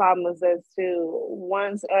part of the problem is this too.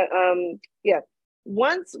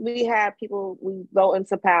 Once we have people, we go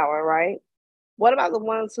into power, right? What about the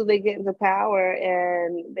ones who they get into power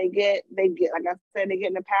and they get, like I said, they get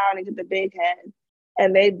into power and they get the big head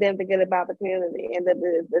and they then forget about the community, and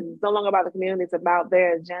it's no longer about the community, it's about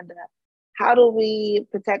their agenda. How do we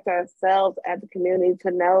protect ourselves as a community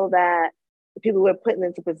to know that the people we're putting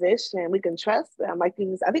into position, we can trust them? Like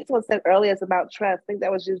I think someone said earlier, it's about trust. I think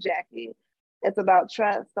that was you, Jackie. It's about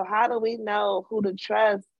trust. So how do we know who to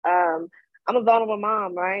trust? I'm a vulnerable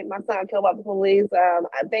mom, right? My son got killed by the police.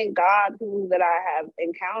 I thank God who that I have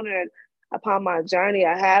encountered upon my journey.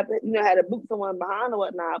 I have, had to boot someone behind or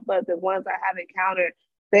whatnot, but the ones I have encountered,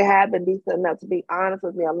 they have been decent enough to be honest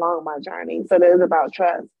with me along my journey. So it is about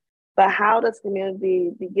trust. But how does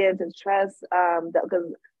community begin to trust?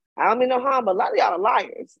 Because I don't mean no harm, but a lot of y'all are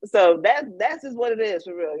liars. So that's just what it is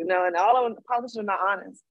for real, and all of the politicians are not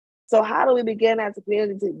honest. So how do we begin as a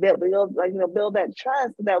community to build that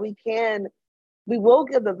trust so that we will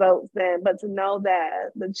give the votes then, but to know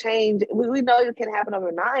that the change, we know it can happen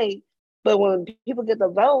overnight, but when people get the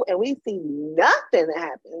vote and we see nothing that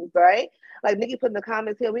happens, right? Like Nikki put in the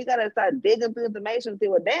comments here, we got to start digging through information and see,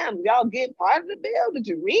 well, damn, y'all get part of the bill? Did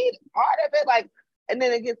you read part of it? And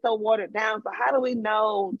then it gets so watered down. So how do we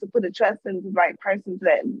know to put the trust in the right person so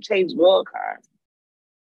that change will occur?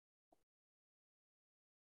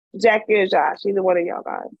 Jackie or Josh, either one of y'all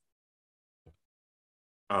guys.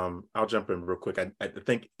 I'll jump in real quick. I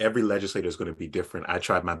think every legislator is going to be different. I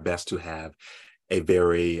tried my best to have a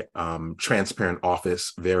very transparent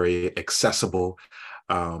office, very accessible.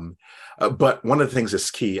 But one of the things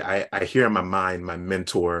that's key, I hear in my mind, my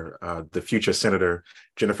mentor, the future Senator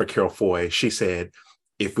Jennifer Carroll Foy, she said,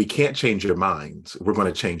 if we can't change your minds, we're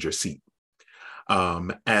going to change your seat.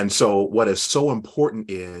 And so what is so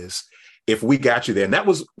important is if we got you there. And that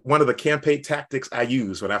was one of the campaign tactics I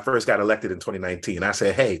used when I first got elected in 2019. I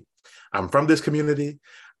said, hey, I'm from this community.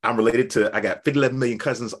 I'm related to, I got 11 million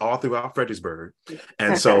cousins all throughout Fredericksburg.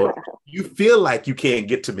 And so you feel like you can't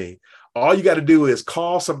get to me. All you got to do is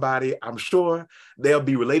call somebody. I'm sure they'll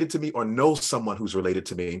be related to me or know someone who's related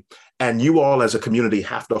to me. And you all as a community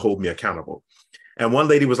have to hold me accountable. And one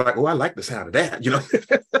lady was like, oh, I like the sound of that, you know?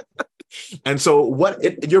 And so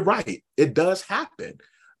you're right. It does happen.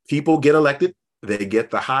 People get elected. They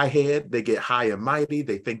get the high head. They get high and mighty.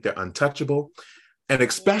 They think they're untouchable. And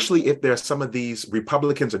especially if there's some of these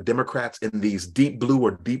Republicans or Democrats in these deep blue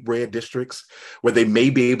or deep red districts where they may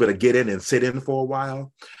be able to get in and sit in for a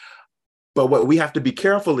while. But what we have to be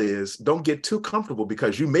careful is don't get too comfortable,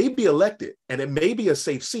 because you may be elected and it may be a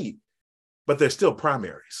safe seat, but there's still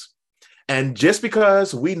primaries. And just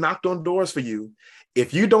because we knocked on doors for you,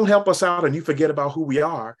 if you don't help us out and you forget about who we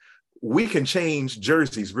are, we can change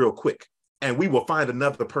jerseys real quick and we will find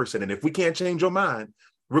another person. And if we can't change your mind,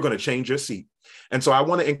 we're going to change your seat. And so I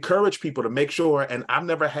want to encourage people to make sure, and I've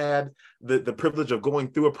never had the privilege of going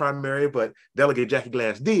through a primary, but Delegate Jackie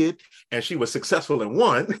Glass did, and she was successful and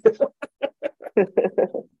won.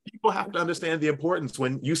 People have to understand the importance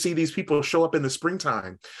when you see these people show up in the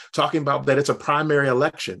springtime talking about that it's a primary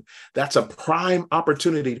election. That's a prime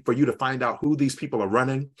opportunity for you to find out who these people are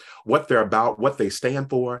running, what they're about, what they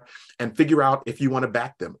stand for, and figure out if you want to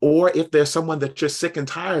back them. Or if there's someone that you're sick and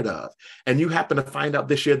tired of, and you happen to find out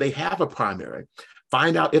this year they have a primary.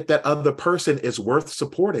 Find out if that other person is worth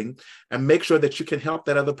supporting and make sure that you can help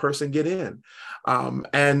that other person get in.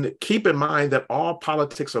 And keep in mind that all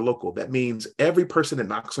politics are local. That means every person that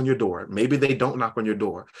knocks on your door, maybe they don't knock on your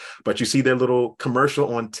door, but you see their little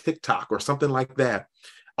commercial on TikTok or something like that.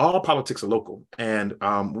 All politics are local. And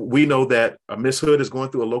we know that Miss Hood is going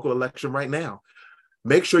through a local election right now.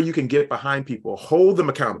 Make sure you can get behind people, hold them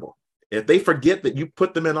accountable. If they forget that you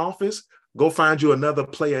put them in office, go find you another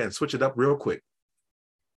player and switch it up real quick.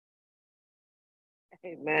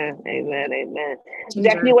 Amen.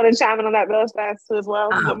 Jackie, you want to chime in on that real fast too as well?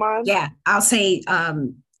 Yeah, I'll say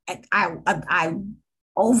I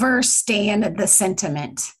overstand the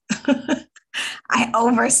sentiment. I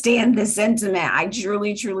overstand the sentiment. I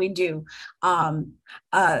truly, truly do.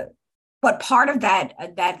 But part of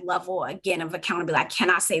that level, again, of accountability, I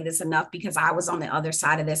cannot say this enough because I was on the other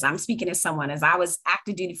side of this. I'm speaking as someone, as I was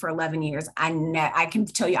active duty for 11 years. I can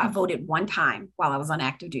tell you I voted one time while I was on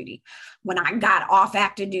active duty. When I got off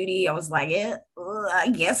active duty, I was like,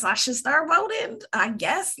 I guess I should start voting. I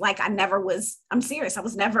guess, I'm serious. I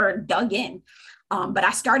was never dug in. But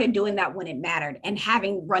I started doing that when it mattered, and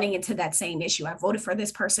running into that same issue. I voted for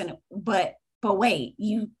this person, but wait,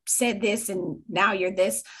 you said this and now you're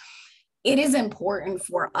this. It is important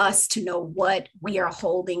for us to know what we are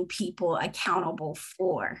holding people accountable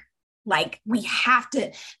for. Like, we have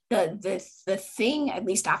to, the thing, at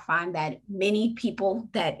least I find that many people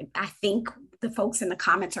that I think the folks in the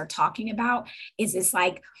comments are talking about is it's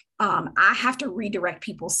like, I have to redirect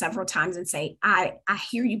people several times and say, I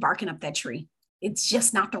hear you barking up that tree. It's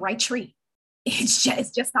just not the right tree. It's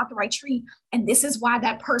just not the right tree. And this is why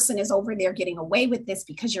that person is over there getting away with this,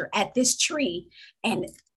 because you're at this tree and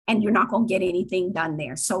you're not going to get anything done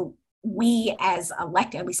there. So we as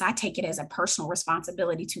elected, at least I take it as a personal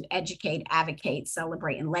responsibility to educate, advocate,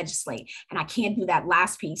 celebrate, and legislate. And I can't do that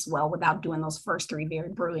last piece well without doing those first three very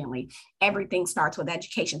brilliantly. Everything starts with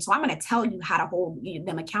education. So I'm going to tell you how to hold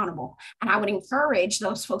them accountable. And I would encourage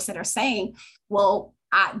those folks that are saying, well,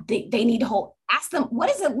 they need to ask them, what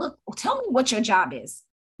does it look, tell me what your job is.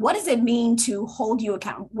 What does it mean to hold you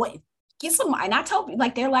accountable? And I tell people,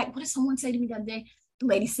 they're like, what did someone say to me the other day? The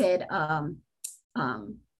lady said,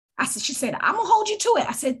 she said, I'm gonna hold you to it.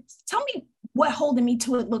 I said, tell me what holding me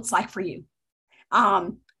to it looks like for you.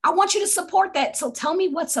 I want you to support that. So tell me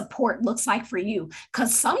what support looks like for you.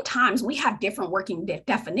 Because sometimes we have different working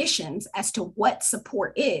definitions as to what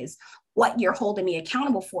support is, what you're holding me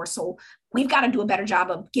accountable for. So we've got to do a better job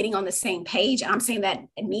of getting on the same page. And I'm saying that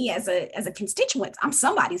me as a constituent, I'm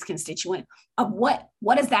somebody's constituent, of what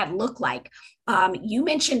does that look like? You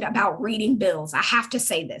mentioned about reading bills. I have to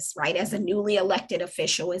say this, right? As a newly elected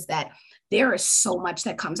official, is that there is so much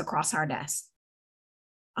that comes across our desk.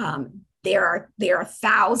 There are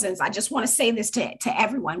thousands. I just want to say this to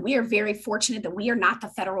everyone. We are very fortunate that we are not the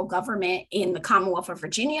federal government in the Commonwealth of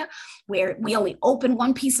Virginia, where we only open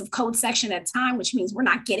one piece of code section at a time, which means we're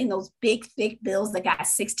not getting those big, thick bills that got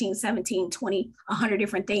 16, 17, 20, 100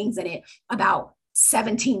 different things in it, about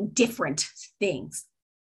 17 different things.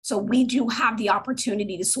 So we do have the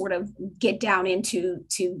opportunity to sort of get down into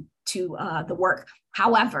the work.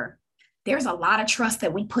 However, there's a lot of trust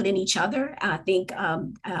that we put in each other. I think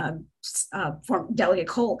Delegate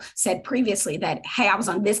Cole said previously that, hey, I was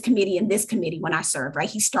on this committee and this committee when I served, right?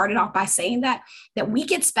 He started off by saying that we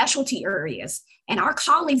get specialty areas and our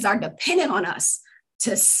colleagues are dependent on us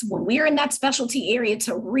to, when we're in that specialty area,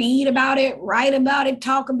 to read about it, write about it,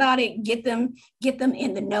 talk about it, get them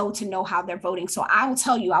in the know to know how they're voting. So I will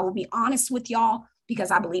tell you, I will be honest with y'all, because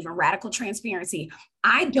I believe in radical transparency.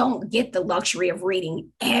 I don't get the luxury of reading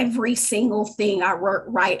every single thing I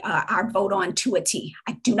vote on to a T.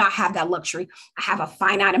 I do not have that luxury. I have a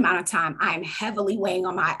finite amount of time. I am heavily weighing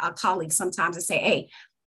on my colleagues sometimes to say, hey,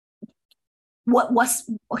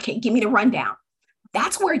 okay, give me the rundown.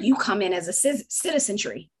 That's where you come in as a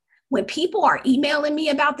citizenry. When people are emailing me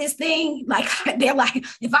about this thing, like they're like,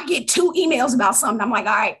 if I get 2 emails about something, I'm like,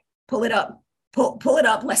 all right, pull it up. Pull it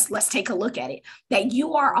up. Let's take a look at it. That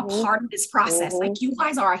you are a part of this process. Like, you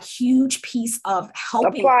guys are a huge piece of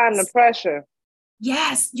helping. Applying the pressure.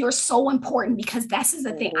 Yes, you're so important, because this is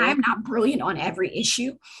the thing. I am not brilliant on every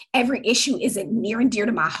issue. Every issue isn't near and dear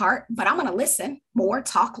to my heart, but I'm going to listen more,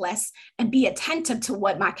 talk less, and be attentive to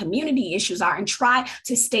what my community issues are and try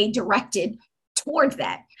to stay directed towards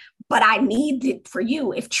that. But I need it for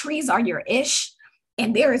you. If trees are your ish,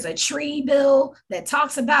 and there is a tree bill that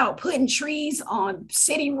talks about putting trees on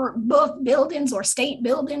city buildings or state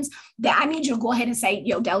buildings, that I need you to go ahead and say,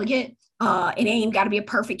 yo, delegate, it ain't got to be a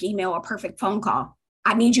perfect email or perfect phone call.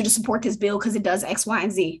 I need you to support this bill because it does X, Y,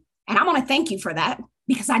 and Z. And I want to thank you for that,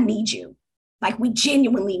 because I need you. Like, we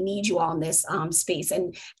genuinely need you all in this space.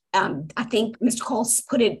 And I think Mr. Cole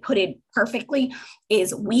put it perfectly,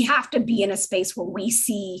 is we have to be in a space where we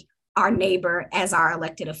see our neighbor as our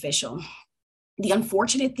elected official. The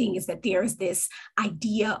unfortunate thing is that there is this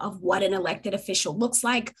idea of what an elected official looks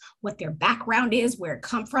like, what their background is, where it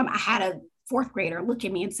comes from. I had a 4th grader look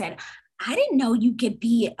at me and said, I didn't know you could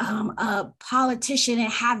be a politician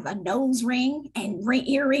and have a nose ring and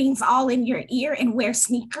earrings all in your ear and wear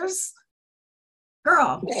sneakers.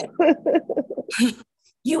 Girl,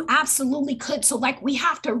 you absolutely could. So, like, we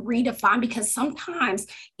have to redefine, because sometimes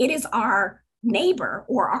it is our neighbor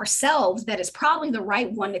or ourselves that is probably the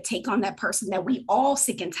right one to take on that person that we all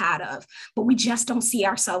sick and tired of, but we just don't see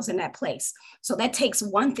ourselves in that place. So that takes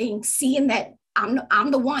one thing, seeing that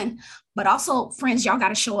I'm the one, but also, friends, y'all got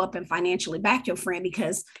to show up and financially back your friend,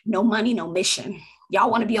 because no money, no mission.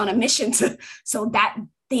 Y'all want to be on a mission so that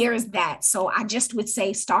there's that. So I just would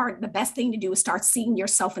say, the best thing to do is start seeing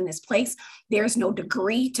yourself in this place. There's no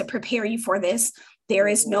degree to prepare you for this. There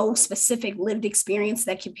is no specific lived experience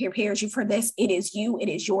that prepares you for this. It is you. It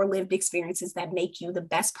is your lived experiences that make you the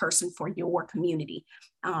best person for your community.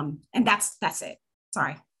 And that's it.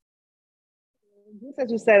 Sorry.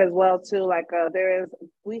 You said as well too, like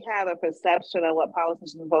we have a perception of what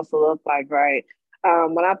politicians are supposed to look like, right?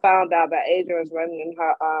 When I found out that Adrian was running in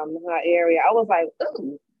her area, I was like,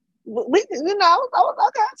 ooh, I was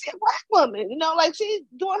okay, she's a Black woman, like she's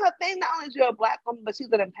doing her thing. Not only is she a Black woman, but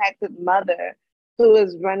she's an impacted mother who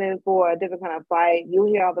is running for a different kind of fight. You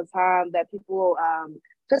hear all the time that people,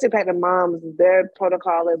 especially impacted moms, their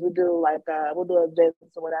protocol is we'll do events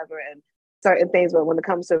or whatever and certain things, but when it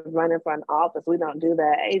comes to running for an office, we don't do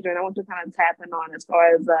that. Adrian, I want you to kind of tap in on as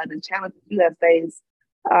far as the challenges you have faced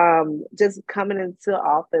just coming into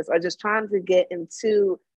office or just trying to get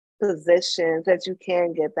into positions that you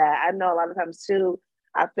can get that. I know a lot of times too,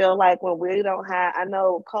 I feel like when we don't have, I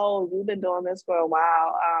know Cole, you've been doing this for a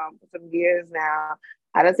while, for some years now.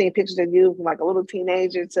 I done seen pictures of you from like a little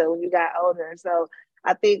teenager to when you got older. So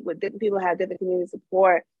I think when different people have different community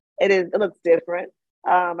support, it looks different.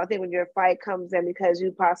 I think when your fight comes in because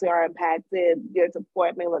you possibly are impacted, your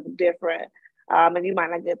support may look different. And you might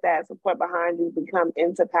not get that support behind you to come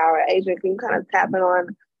into power. Adrian, can you kind of tap in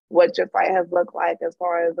on what your fight has looked like as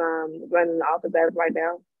far as running the office as right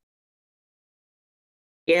now?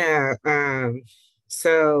 Yeah,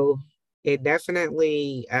 so it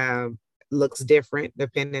definitely looks different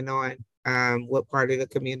depending on what part of the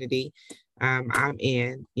community I'm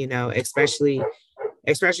in, especially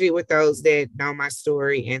with those that know my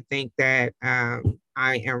story and think that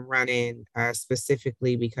I am running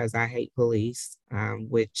specifically because I hate police,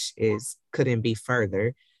 which couldn't be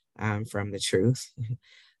further from the truth.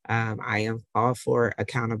 I am all for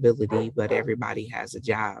accountability, but everybody has a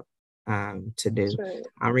job to do. Right.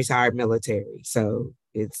 I'm retired military, so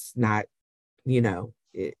it's not,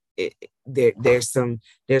 there's some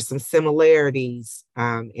similarities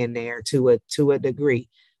in there to a degree.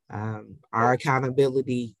 Our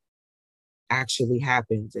accountability actually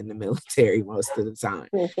happens in the military most of the time.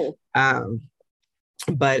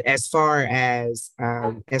 But as far as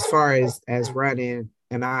running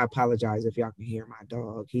And I apologize if y'all can hear my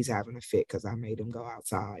dog. He's having a fit because I made him go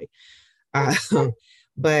outside.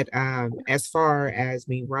 But as far as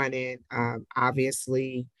me running,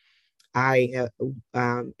 obviously, I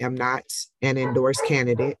am not an endorsed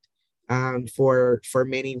candidate for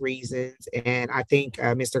many reasons, and I think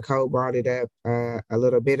Mr. Cole brought it up a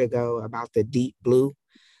little bit ago about the deep blue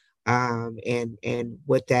and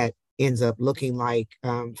what that ends up looking like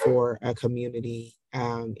for a community.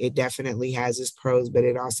 It definitely has its pros, but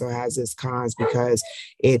it also has its cons because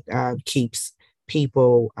it keeps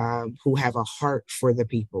people who have a heart for the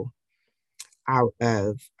people out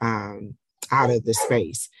of the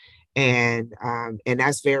space, and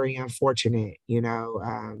that's very unfortunate. You know,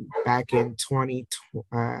 back in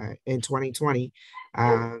 2020,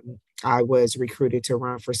 I was recruited to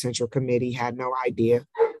run for Central Committee. Had no idea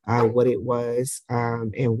what it was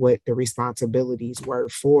and what the responsibilities were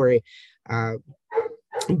for it,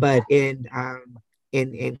 but in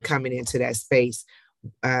coming into that space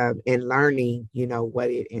and learning, you know, what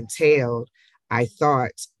it entailed, I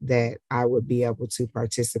thought that I would be able to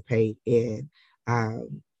participate in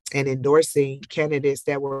and endorsing candidates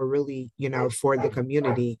that were really, you know, for the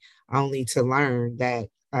community, only to learn that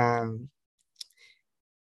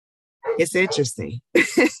it's interesting.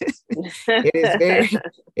 It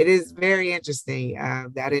is very interesting.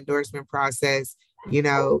 That endorsement process, you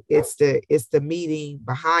know, it's the meeting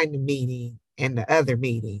behind the meeting and the other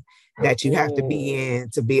meeting that you have to be in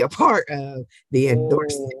to be a part of the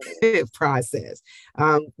endorsement process,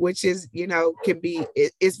 which is, you know,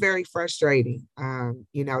 it's very frustrating,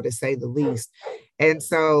 you know, to say the least. And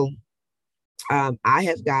so I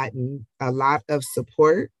have gotten a lot of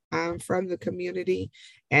support from the community.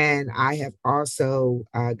 And I have also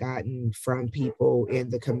gotten from people in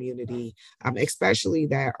the community, especially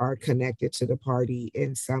that are connected to the party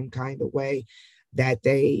in some kind of way, that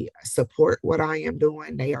they support what I am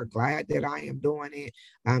doing. They are glad that I am doing it,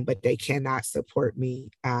 but they cannot support me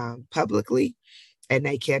publicly. And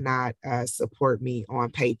they cannot support me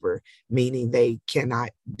on paper, meaning they cannot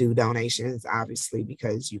do donations, obviously,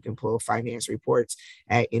 because you can pull finance reports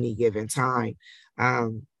at any given time.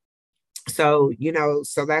 So, you know,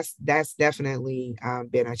 so that's definitely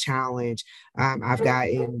been a challenge. I've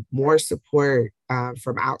gotten more support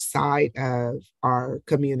from outside of our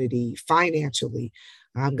community financially.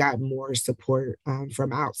 I've gotten more support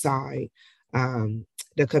from outside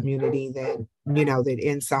the community than, you know, than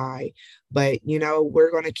inside. But, you know,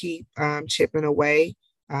 we're going to keep chipping away.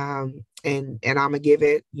 And I'm gonna give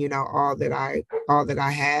it, you know, all that I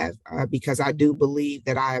have, because I do believe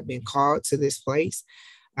that I have been called to this place.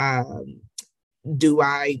 Do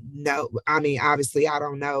I know? I mean, obviously, I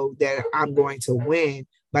don't know that I'm going to win,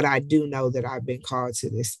 but I do know that I've been called to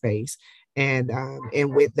this space. And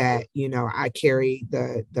with that, you know, I carry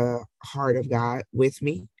the heart of God with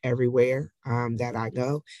me everywhere that I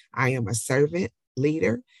go. I am a servant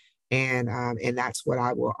leader, and that's what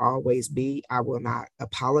I will always be. I will not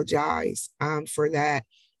apologize for that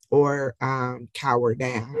or cower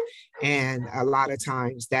down. And a lot of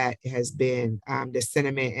times that has been the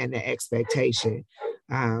sentiment and the expectation.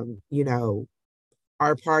 You know,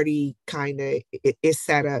 our party kind of is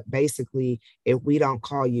set up basically, if we don't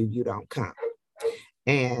call you, you don't come.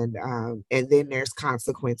 And then there's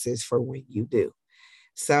consequences for when you do.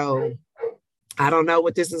 So I don't know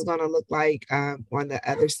what this is going to look like on the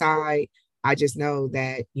other side. I just know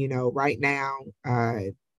that, you know, right now,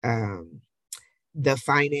 the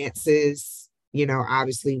finances, you know,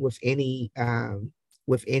 obviously with any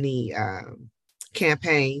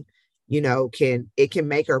campaign, you know, it can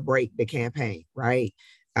make or break the campaign, right?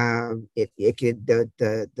 It can,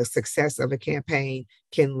 the success of a campaign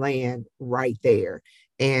can land right there.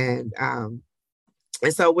 And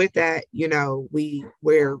so with that, you know,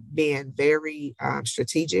 we're being very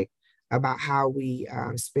strategic about how we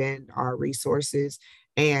spend our resources,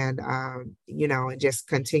 and you know, and just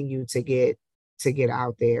continue to get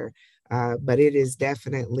out there. But it has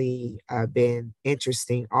definitely been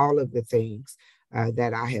interesting, all of the things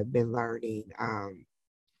that I have been learning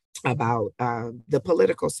about the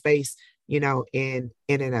political space, you know, in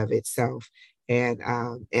and of itself. And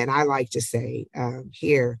I like to say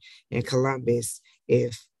here in Columbus,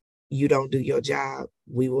 if you don't do your job,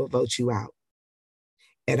 we will vote you out.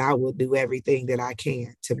 And I will do everything that I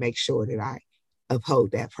can to make sure that I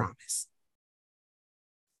uphold that promise.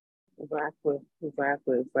 Exactly. And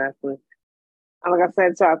like I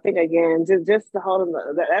said, so I think again, just to hold them,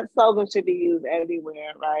 that slogan should be used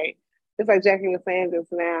everywhere, right? Just like Jackie was saying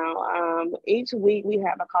just now, each week we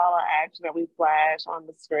have a call to action that we flash on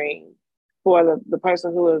the screen for the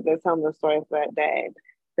person who is telling the story for that day.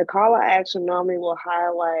 The call to action normally will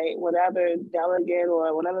highlight whatever delegate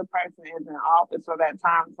or whatever person is in office for that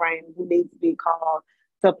time frame who needs to be called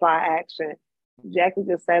to apply action. Jackie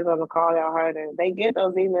just says on the call, y'all heard her. They get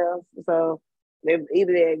those emails, so they're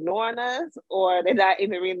ignoring us or they're not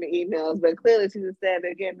even reading the emails. But clearly, she just said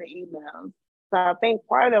they're getting the emails. So I think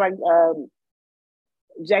part of it,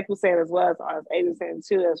 Jackie was saying as well as Amy was saying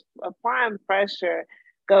too, is applying pressure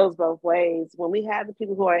goes both ways. When we have the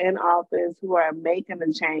people who are in office who are making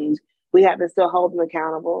the change, we have to still hold them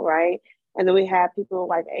accountable, right? And then we have people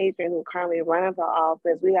like Adrian who are currently running for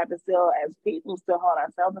office. We have to still, as people, still hold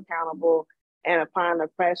ourselves accountable and applying the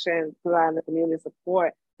pressure and providing the community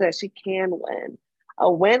support so that she can win. A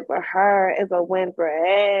win for her is a win for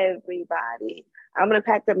everybody. I'm an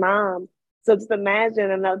impacted mom. So just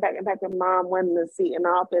imagine another impacted mom winning the seat in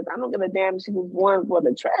office. I don't give a damn if she was won for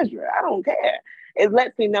the treasurer. I don't care. It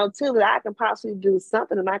lets me know too that I can possibly do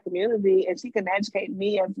something in my community and she can educate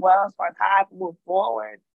me as well as far as how I can move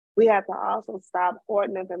forward. We have to also stop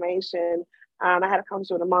hoarding information. I had a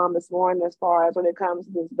conversation with a mom this morning as far as when it comes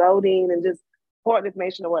to this voting and just hoarding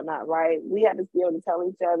information and whatnot, right? We have to be able to tell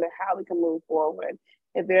each other how we can move forward.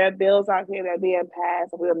 If there are bills out here that are being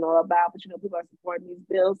passed that we don't know about, but people are supporting these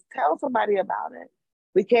bills, tell somebody about it.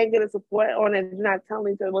 We can't get a support on it if you're not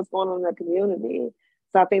telling each other what's going on in the community.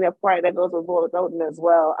 So I think that part that goes with voting as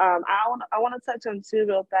well. I want to touch on too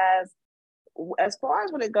real fast. As far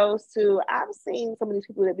as when it goes to, I've seen some of these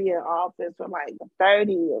people that be in office for like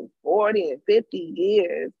 30 and 40 and 50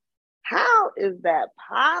 years. How is that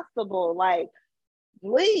possible? Like,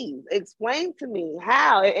 please explain to me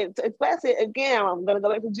how, especially again, I'm going to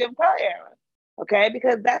go back to Jim Crow era, okay?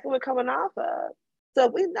 Because that's what we're coming off of. So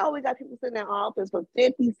we know we got people sitting in office for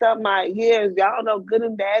 50 some odd years. Y'all know good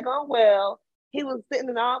and daggone well. He was sitting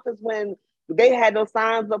in office when they had those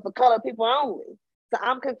signs up for colored people only. So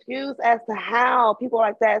I'm confused as to how people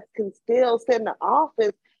like that can still sit in the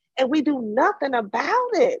office and we do nothing about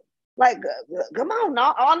it. Like, come on,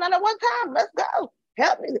 all not at one time. Let's go.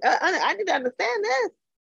 Help me. I need to understand this.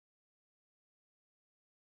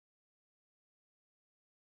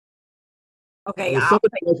 Okay. Well, go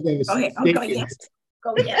ahead. Go yes.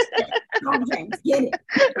 Go yes. Go James. Get it.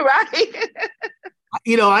 Right.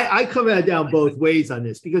 I come at it down both ways on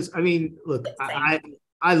this because I mean, look,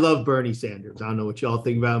 I love Bernie Sanders. I don't know what y'all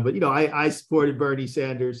think about him, but I supported Bernie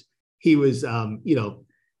Sanders. He was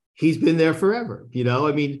he's been there forever.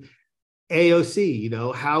 I mean,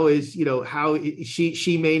 AOC, how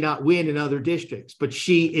she may not win in other districts, but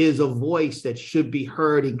she is a voice that should be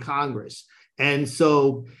heard in Congress. And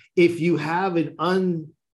so if you have an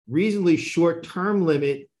unreasonably short term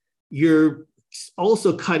limit, you're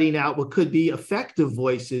also cutting out what could be effective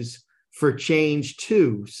voices for change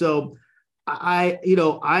too. So I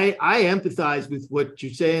empathize with what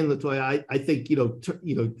you're saying, Latoya. I think,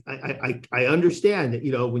 I understand that,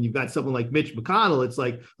 when you've got someone like Mitch McConnell, it's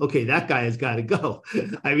like, okay, that guy has got to go.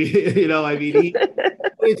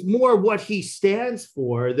 It's more what he stands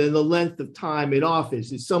for than the length of time in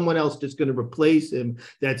office. Is someone else just going to replace him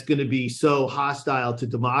that's going to be so hostile to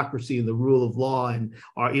democracy and the rule of law and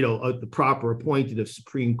the proper appointed of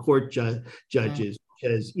Supreme Court judges?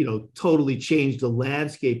 Has totally changed the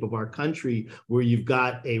landscape of our country, where you've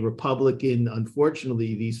got a Republican.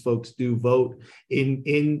 Unfortunately, these folks do vote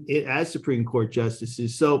in as Supreme Court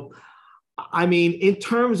justices. So, I mean, in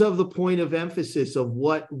terms of the point of emphasis of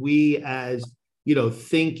what we as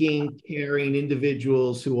thinking, caring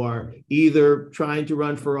individuals who are either trying to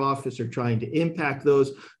run for office or trying to impact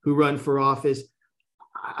those who run for office,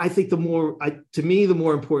 I think the more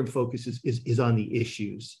important focus is on the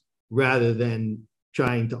issues rather than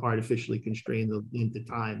trying to artificially constrain the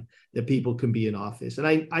time that people can be in office. And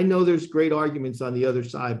I know there's great arguments on the other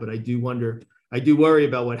side, but I do worry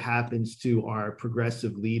about what happens to our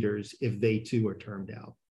progressive leaders if they too are termed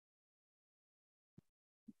out.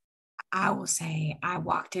 I will say I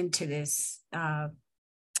walked into this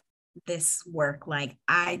work like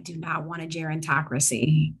I do not want a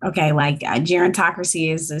gerontocracy. Okay, like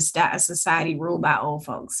gerontocracy is a society ruled by old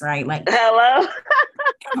folks, right? Like, hello.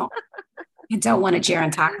 I don't want a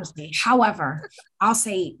gerontocracy. However, I'll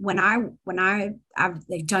say when I've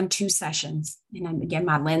done 2 sessions, and again,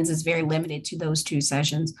 my lens is very limited to those 2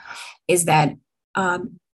 sessions, is that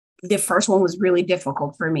the first one was really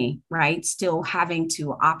difficult for me, right? Still having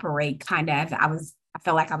to operate kind of, I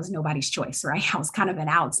felt like I was nobody's choice, right? I was kind of an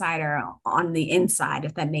outsider on the inside,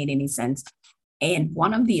 if that made any sense. And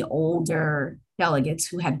one of the older delegates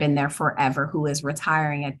who had been there forever, who is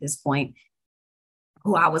retiring at this point,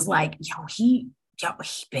 who I was like, he yo,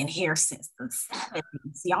 he's been here since the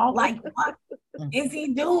 70s. Y'all like, what is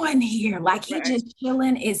he doing here? Like, he just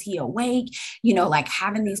chilling? Is he awake? You know, like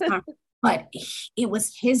having these conversations. But it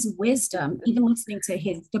was his wisdom, even listening to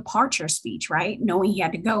his departure speech, right? Knowing he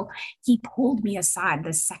had to go, he pulled me aside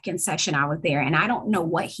the second session I was there. And I don't know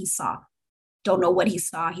what he saw. Don't know what he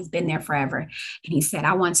saw. He's been there forever. And he said,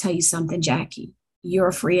 I want to tell you something, Jackie. You're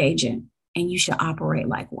a free agent and you should operate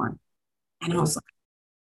like one. And I was like,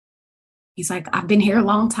 he's like, I've been here a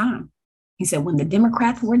long time. He said, when the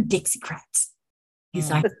Democrats were Dixiecrats,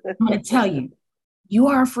 he's like, I'm going to tell you, you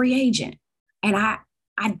are a free agent. And I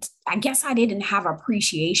guess I didn't have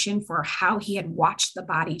appreciation for how he had watched the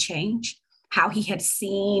body change, how he had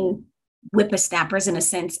seen whippersnappers in a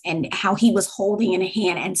sense, and how he was holding in a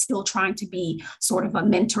hand and still trying to be sort of a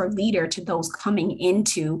mentor leader to those coming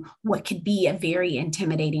into what could be a very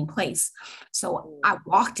intimidating place. So I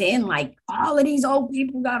walked in like, all of these old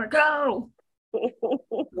people gotta go.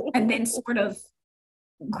 And then sort of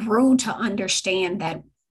grew to understand that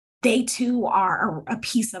they too are a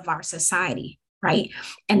piece of our society, right?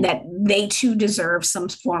 And that they too deserve some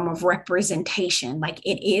form of representation. Like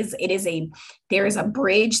there is a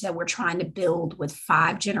bridge that we're trying to build with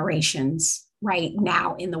 5 generations right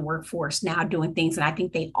now in the workforce, now doing things. And I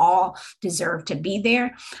think they all deserve to be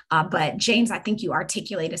there. But James, I think you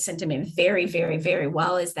articulate a sentiment very, very, very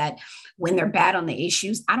well, is that when they're bad on the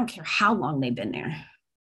issues, I don't care how long they've been there.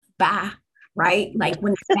 Bye, right? Like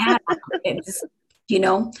when it's bad, it's, you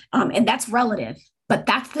know, and that's relative. But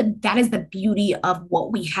that is the beauty of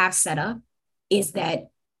what we have set up, is that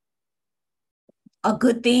a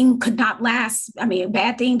good thing could not last. I mean, a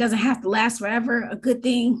bad thing doesn't have to last forever. A good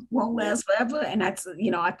thing won't last forever. And that's,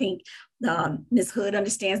 you know, I think Ms. Hood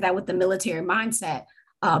understands that with the military mindset.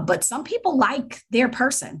 But some people like their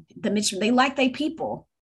person, they like their people,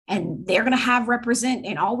 and they're going to have represent.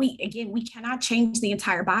 And we cannot change the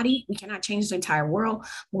entire body. We cannot change the entire world.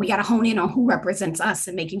 But we got to hone in on who represents us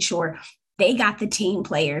and making sure they got the team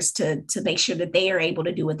players to make sure that they are able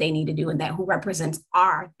to do what they need to do, and that who represents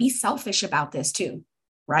be selfish about this too,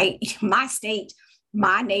 right? My state,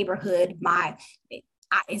 my neighborhood,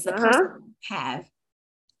 is the person have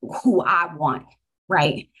who I want,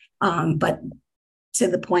 right? But to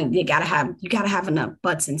the point, you gotta have enough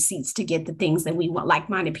butts and seats to get the things that we want,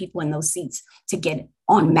 like-minded people in those seats to get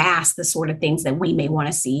en masse the sort of things that we may want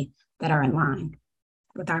to see that are in line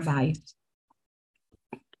with our values.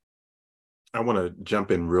 I want to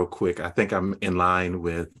jump in real quick. I think I'm in line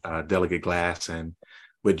with Delegate Glass and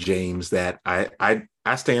with James that I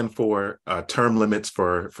stand for term limits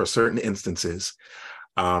for certain instances.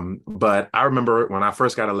 But I remember when I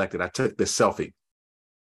first got elected, I took this selfie.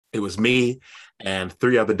 It was me and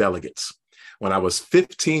 3 other delegates. When I was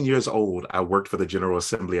 15 years old, I worked for the General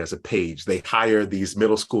Assembly as a page. They hire these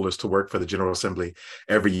middle schoolers to work for the General Assembly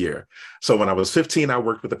every year. So when I was 15, I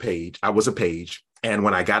worked with a page. I was a page. And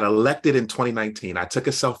when I got elected in 2019, I took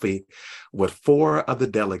a selfie with 4 other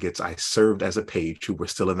delegates I served as a page who were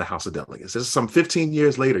still in the House of Delegates. This is some 15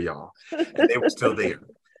 years later, y'all, and they were still there.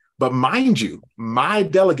 But mind you, my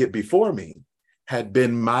delegate before me had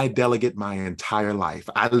been my delegate my entire life.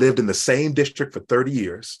 I lived in the same district for 30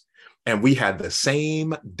 years, and we had the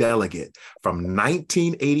same delegate from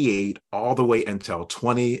 1988 all the way until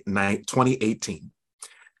 2018.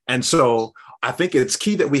 And so I think it's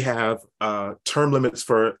key that we have term limits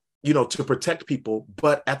for, to protect people.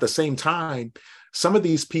 But at the same time, some of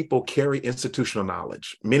these people carry institutional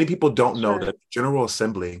knowledge. Many people don't know that the General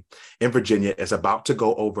Assembly in Virginia is about to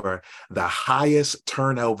go over the highest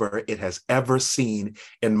turnover it has ever seen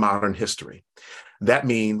in modern history. That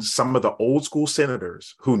means some of the old school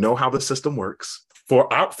senators who know how the system works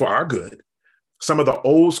for our good, some of the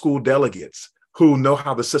old school delegates who know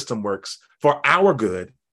how the system works for our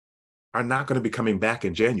good, are not going to be coming back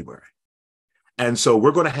in January. And so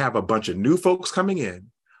we're going to have a bunch of new folks coming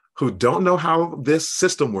in who don't know how this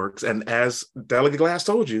system works. And as Delegate Glass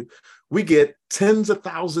told you, we get tens of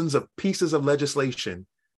thousands of pieces of legislation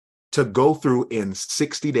to go through in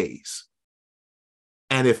 60 days.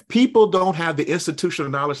 And if people don't have the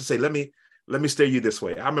institutional knowledge to say, let me steer you this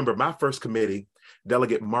way. I remember my first committee,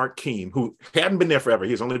 Delegate Mark Keem, who hadn't been there forever.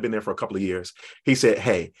 He's only been there for a couple of years. He said,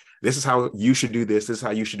 hey, this is how you should do this. This is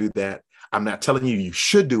how you should do that. I'm not telling you you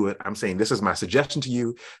should do it. I'm saying this is my suggestion to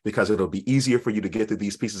you because it'll be easier for you to get through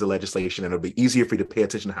these pieces of legislation, and it'll be easier for you to pay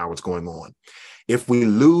attention to how it's going on. If we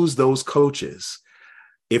lose those coaches,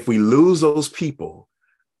 if we lose those people,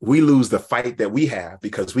 we lose the fight that we have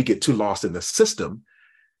because we get too lost in the system,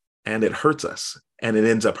 and it hurts us, and it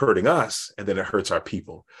ends up hurting us, and then it hurts our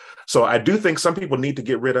people. So I do think some people need to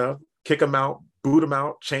get rid of, kick them out, boot them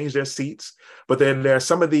out, change their seats. But then there are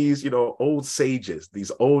some of these, old sages,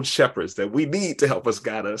 these old shepherds that we need to help us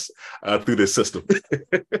guide us through this system.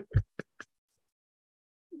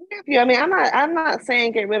 Yeah, I mean, I'm not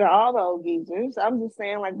saying get rid of all the old geezers. I'm just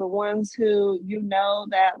saying like the ones who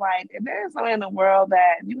that like if there's something in the world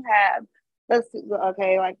that you have,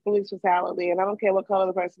 like police brutality, and I don't care what color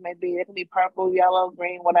the person may be, it can be purple, yellow,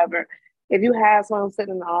 green, whatever. If you have someone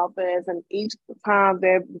sitting in the office and each time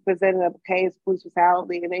they're presenting a case of police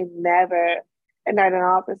brutality and they never indict an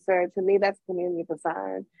officer, to me that's a community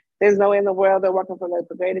concern. There's no way in the world they're working for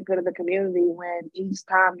the greater good of the community when each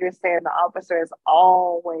time you're saying the officer is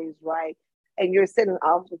always right and you're sitting in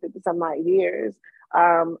office for 50 some odd years.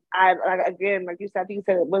 Again, like you said, I think you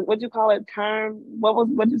said, what you call it?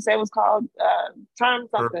 What you say was called? Term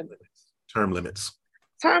something. Term limits.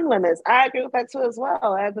 Term limits. I agree with that too as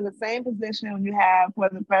well. As in the same position when you have for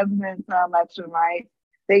the president's election, right?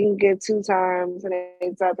 They can get 2 terms and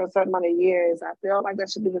they serve for a certain amount of years. I feel like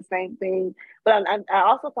that should be the same thing. But I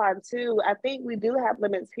also find too, I think we do have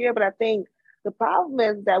limits here, but I think the problem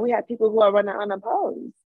is that we have people who are running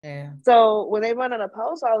unopposed. Yeah. So when they run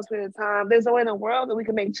unopposed all this period of time, there's no way in the world that we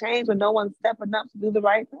can make change when no one's stepping up to do the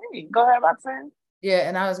right thing. Go ahead, Roxanne. Yeah,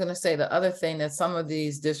 and I was going to say the other thing that some of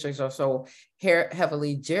these districts are so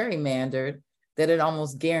heavily gerrymandered that it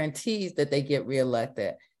almost guarantees that they get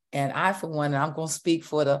reelected. And I, for one, and I'm going to speak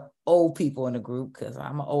for the old people in the group because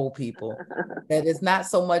I'm an old people, that it's not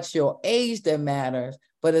so much your age that matters,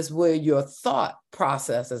 but it's where your thought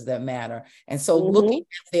processes that matter. And so looking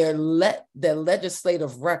at their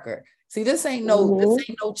legislative record, see, this ain't no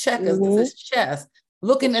checkers, this is chess.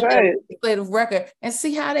 Looking at their legislative record and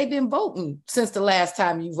see how they've been voting since the last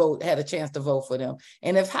time you had a chance to vote for them.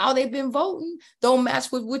 And if how they've been voting don't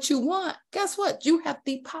match with what you want, guess what? You have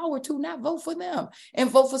the power to not vote for them and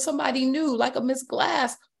vote for somebody new, like a Miss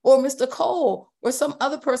Glass or Mr. Cole or some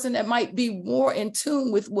other person that might be more in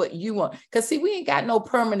tune with what you want. Because see, we ain't got no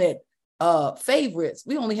permanent favorites.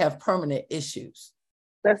 We only have permanent issues.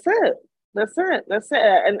 That's it.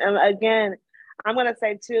 And again, I'm going to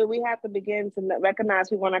say, too, we have to begin to recognize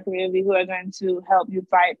people in our community who are going to help you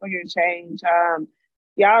fight for your change.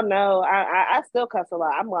 Y'all know, I still cuss a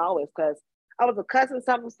lot. I'm going to always cuss. I was cussing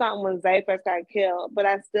something when Zay first got killed, but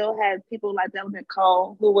I still had people like Delegate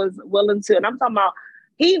Cole who was willing to, and I'm talking about,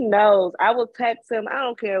 he knows. I will text him. I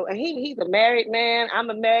don't care. And he's a married man. I'm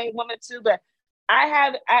a married woman, too, but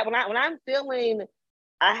when I'm feeling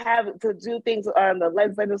I have to do things on the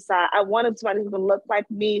legislative side, I wanted somebody who can look like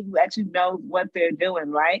me, who actually knows what they're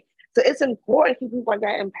doing, right? So it's important to keep people like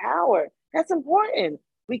that in power. That's important.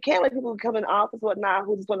 We can't let people come in office, whatnot,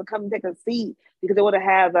 who just want to come and take a seat because they want to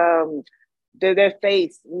have their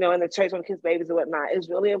face, in the church when kiss babies and whatnot. It's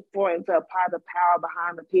really important to apply the power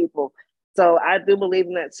behind the people. So I do believe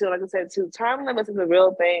in that too. Like I said, too, term limits is a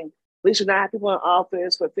real thing. We should not have people in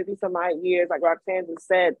office for 50 some odd years, like Roxanne just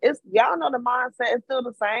said. Y'all know the mindset is still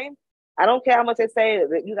the same. I don't care how much they say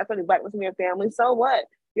that you got somebody blackness in your family. So what?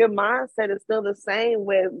 Your mindset is still the same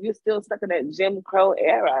where you're still stuck in that Jim Crow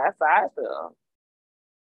era. That's how I feel.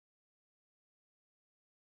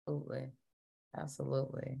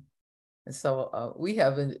 Absolutely. And so we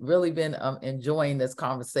have really been enjoying this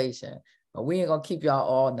conversation. But we ain't gonna keep y'all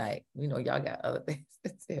all night. Y'all got other things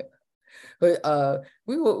to do. But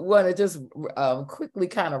we want to just quickly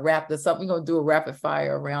kind of wrap this up. We're going to do a rapid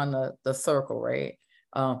fire around the circle, right?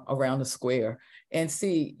 Around the square and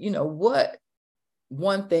see, what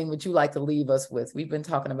one thing would you like to leave us with? We've been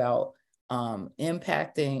talking about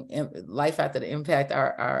impacting life after the impact.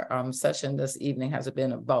 Our session this evening has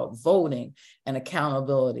been about voting and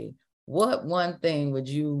accountability. What one thing would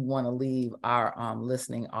you want to leave our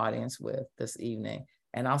listening audience with this evening?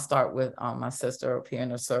 And I'll start with my sister up here in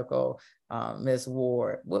the circle, Ms.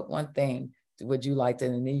 Ward. What one thing would you like to,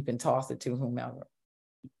 and you can toss it to whomever.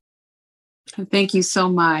 Thank you so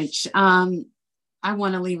much. I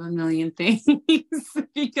want to leave a million things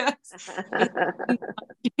because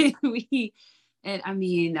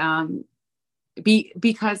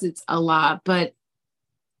because it's a lot. But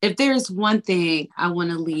if there's one thing I want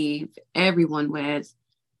to leave everyone with,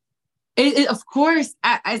 of course,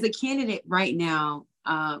 as a candidate right now,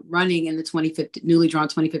 running in the newly drawn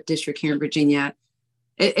 25th district here in Virginia,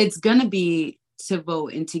 it's going to be to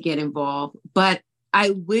vote and to get involved. But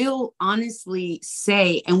I will honestly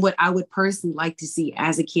say, and what I would personally like to see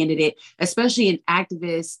as a candidate, especially an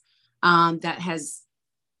activist that has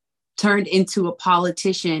turned into a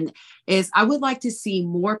politician, is I would like to see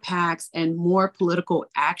more PACs and more political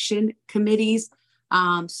action committees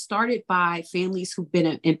started by families who've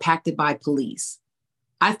been impacted by police.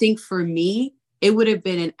 I think for me, it would have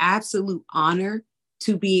been an absolute honor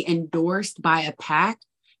to be endorsed by a PAC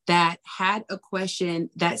that had a question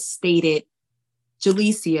that stated,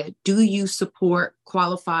 Jalicia, do you support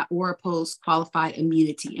qualified or oppose qualified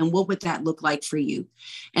immunity? And what would that look like for you?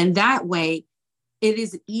 And that way, it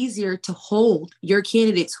is easier to hold your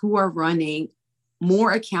candidates who are running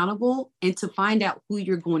more accountable and to find out who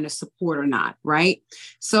you're going to support or not, right?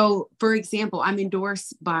 So, for example, I'm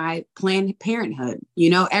endorsed by Planned Parenthood.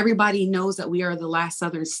 You know, everybody knows that we are the last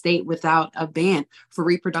Southern state without a ban for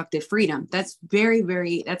reproductive freedom. That's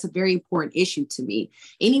that's a very important issue to me.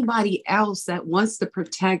 Anybody else that wants to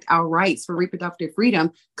protect our rights for reproductive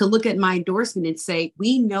freedom could look at my endorsement and say,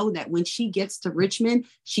 we know that when she gets to Richmond,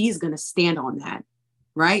 she's going to stand on that.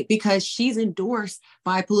 Right? Because she's endorsed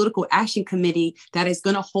by a political action committee that is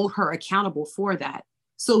going to hold her accountable for that.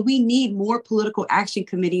 So we need more political action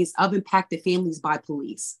committees of impacted families by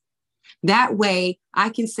police. That way I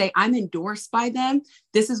can say I'm endorsed by them.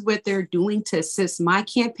 This is what they're doing to assist my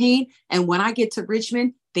campaign. And when I get to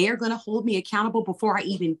Richmond, they are going to hold me accountable before I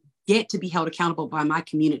even get to be held accountable by my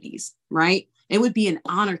communities. Right? It would be an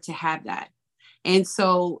honor to have that. And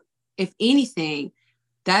so if anything,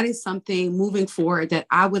 that is something moving forward that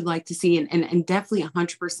I would like to see and definitely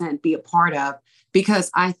 100% be a part of,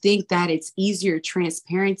 because I think that it's easier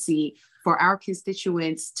transparency for our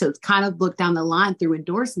constituents to kind of look down the line through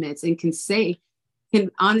endorsements and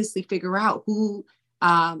can honestly figure out who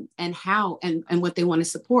and how and what they want to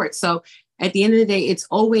support. So at the end of the day, it's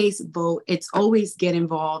always vote. It's always get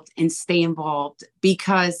involved and stay involved,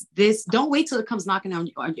 because don't wait till it comes knocking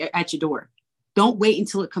at your door. Don't wait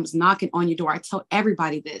until it comes knocking on your door. I tell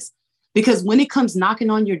everybody this, because when it comes knocking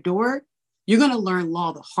on your door, you're going to learn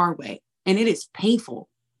law the hard way. And it is painful.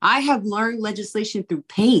 I have learned legislation through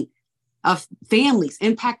pain of families,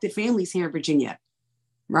 impacted families here in Virginia,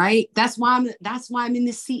 right? That's why I'm in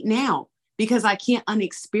this seat now, because I can't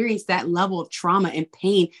unexperience that level of trauma and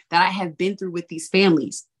pain that I have been through with these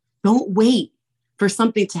families. Don't wait for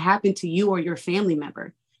something to happen to you or your family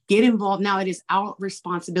member. Get involved now. It is our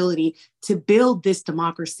responsibility to build this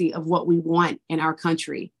democracy of what we want in our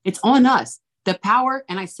country. It's on us. The power,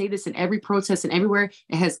 and I say this in every protest and everywhere,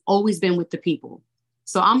 it has always been with the people.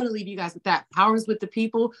 So I'm going to leave you guys with that. Power is with the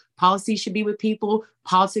people. Policy should be with people.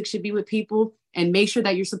 Politics should be with people. And make sure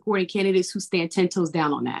that you're supporting candidates who stand 10 toes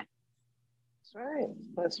down on that. That's right.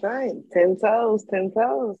 That's right. 10 toes, 10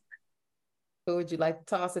 toes. Who would you like to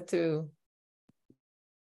toss it to?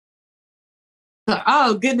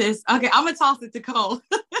 Oh, goodness. Okay, I'm going to toss it to Cole.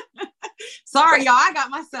 Sorry, y'all. I got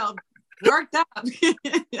myself worked up.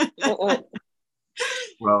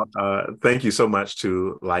 Well, thank you so much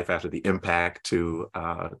to Life After the Impact, to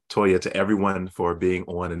Toya, to everyone for being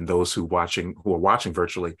on, and those who are watching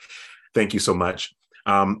virtually. Thank you so much.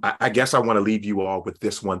 I guess I want to leave you all with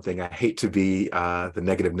this one thing. I hate to be the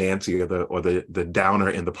negative Nancy or the downer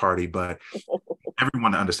in the party, but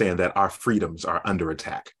everyone to understand that our freedoms are under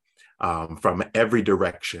attack. From every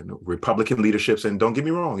direction. Republican leaderships, and don't get me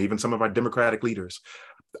wrong, even some of our Democratic leaders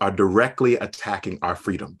are directly attacking our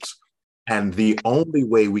freedoms. And the only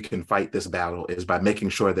way we can fight this battle is by making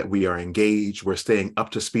sure that we are engaged, we're staying up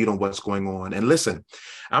to speed on what's going on. And listen,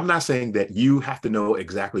 I'm not saying that you have to know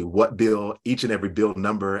exactly what bill, each and every bill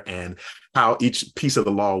number, and how each piece of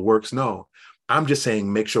the law works. No. I'm just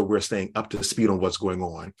saying, make sure we're staying up to speed on what's going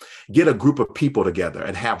on. Get a group of people together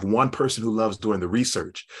and have one person who loves doing the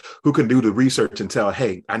research, who can do the research and tell,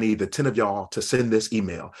 hey, I need the 10 of y'all to send this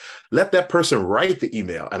email. Let that person write the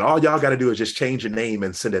email, and all y'all got to do is just change your name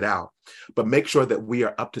and send it out. But make sure that we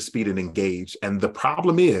are up to speed and engaged. And the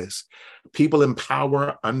problem is, people in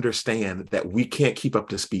power understand that we can't keep up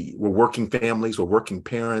to speed. We're working families, we're working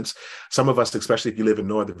parents. Some of us, especially if you live in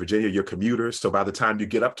Northern Virginia, you're commuters. So by the time you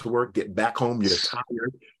get up to work, get back home, you're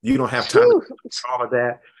tired. You don't have time to do all of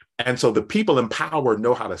that. And so the people in power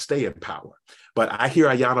know how to stay in power. But I hear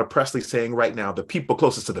Ayanna Pressley saying right now, the people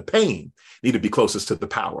closest to the pain need to be closest to the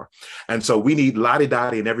power. And so we need Lottie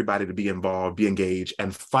Dottie and everybody to be involved, be engaged,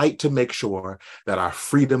 and fight to make sure that our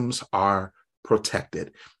freedoms are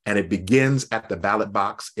protected. And it begins at the ballot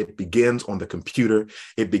box. It begins on the computer.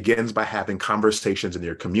 It begins by having conversations in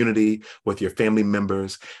your community with your family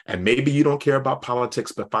members. And maybe you don't care about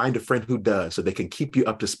politics, but find a friend who does, so they can keep you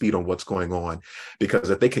up to speed on what's going on.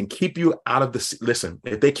 Because if they can keep you out of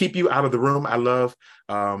if they keep you out of the room, I love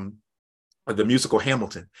the musical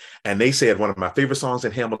Hamilton. And they said one of my favorite songs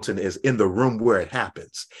in Hamilton is "In the Room Where It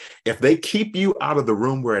Happens." If they keep you out of the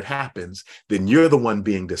room where it happens, then you're the one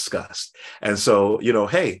being discussed. And so,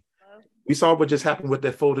 hey, we saw what just happened with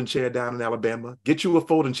that folding chair down in Alabama. Get you a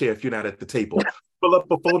folding chair if you're not at the table. Pull up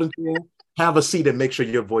a folding chair, have a seat, and make sure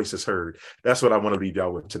your voice is heard. That's what I want to leave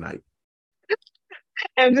y'all with tonight.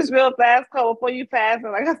 And just real fast, Cole, before you pass it,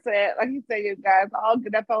 like you said, you guys all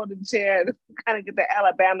get up on the chair and kind of get the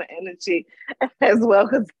Alabama energy as well.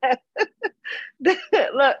 Because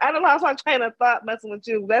look, I don't know, I was trying to thought messing with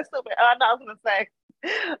you. That's stupid. Oh, no, I was gonna say,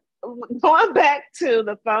 going back to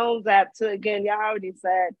the phones app too. Again, y'all already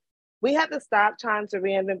said we have to stop trying to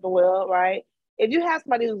reinvent the wheel, right? If you have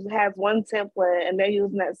somebody who has one template and they're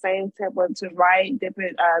using that same template to write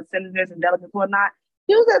different senators and delegates or whatnot,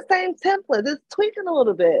 use that same template. Just tweak it a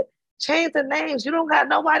little bit. Change the names. You don't got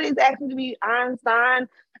nobody's asking to be Einstein,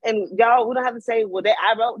 and y'all, we don't have to say, well,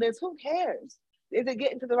 I wrote this. Who cares? Is it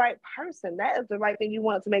getting to the right person? That is the right thing you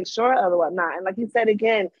want to make sure of or whatnot. And like you said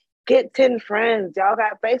again, get 10 friends. Y'all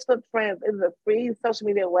got Facebook friends. It's a free social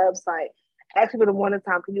media website. Ask people the morning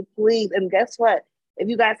time, can you please? And guess what? If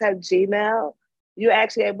you guys have Gmail, you're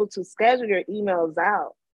actually able to schedule your emails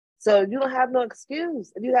out. So you don't have no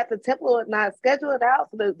excuse. If you have the template, not schedule it out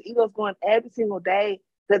so the email's going every single day,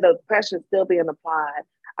 so the pressure is still being applied.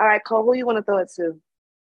 All right, Cole, who you want to throw it to?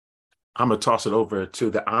 I'm going to toss it over to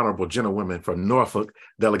the honorable gentlewoman from Norfolk,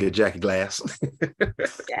 Delegate Jackie Glass.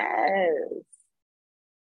 Yes.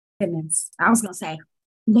 Goodness. I was going to say,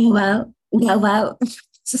 go out, go out.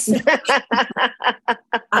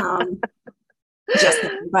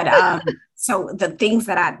 So the things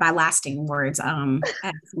that my lasting words, as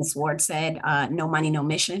Ms. Ward said, no money, no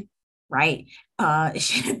mission, right?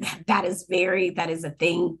 That is a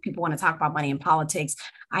thing. People want to talk about money in politics.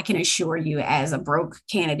 I can assure you, as a broke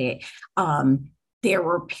candidate, there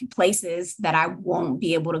were places that I won't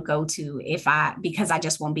be able to go to because I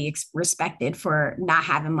just won't be respected for not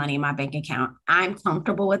having money in my bank account. I'm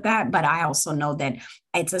comfortable with that, but I also know that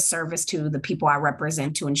it's a service to the people I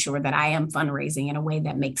represent to ensure that I am fundraising in a way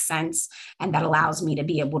that makes sense and that allows me to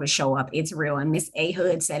be able to show up. It's real. And Miss A.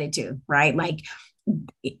 Hood said it too, right? Like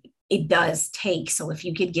it does take. So if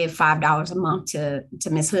you could give $5 a month to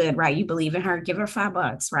Miss Hood, right? You believe in her, give her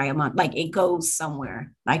 $5, right? A month. Like it goes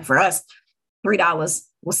somewhere. Like for us, $3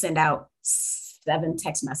 will send out 7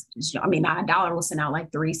 text messages. I mean, $1 will send out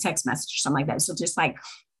like 3 text messages, something like that. So just like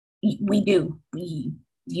you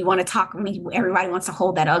want to talk, everybody wants to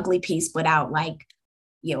hold that ugly piece without like,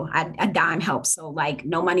 a dime helps. So like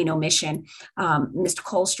no money, no mission. Mr.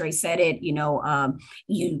 Cole straight said it, you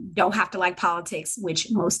don't have to like politics,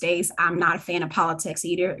 which most days I'm not a fan of politics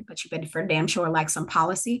either, but you better for damn sure like some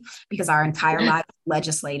policy because our entire life is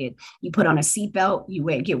legislated. You put on a seatbelt, you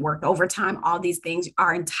get worked overtime, all these things,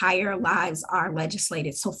 our entire lives are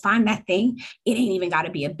legislated. So find that thing. It ain't even got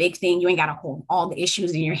to be a big thing. You ain't got to hold all the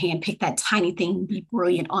issues in your hand, pick that tiny thing, be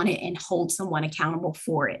brilliant on it and hold someone accountable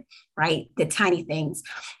for it, right? The tiny things.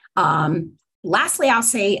 Lastly, I'll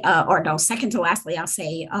say, second to lastly, I'll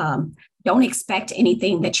say, don't expect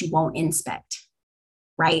anything that you won't inspect,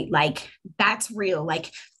 right? Like that's real.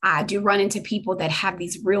 Like I do run into people that have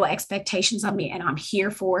these real expectations of me and I'm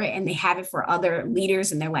here for it. And they have it for other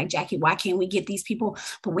leaders. And they're like, Jackie, why can't we get these people?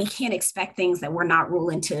 But we can't expect things that we're not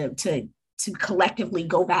ruling to collectively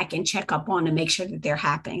go back and check up on to make sure that they're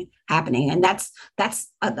happening. And that's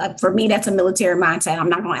for me, that's a military mindset. I'm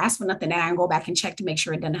not going to ask for nothing that I can go back and check to make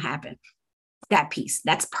sure it doesn't happen. That piece,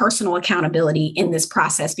 that's personal accountability in this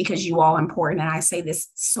process because you all are important. And I say this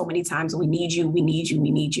so many times, we need you, we need you, we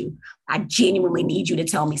need you. I genuinely need you to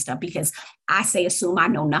tell me stuff because I assume I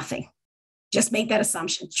know nothing. Just make that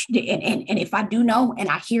assumption. And if I do know and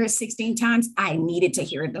I hear it 16 times, I needed to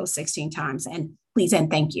hear it those 16 times. And please and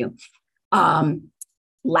thank you.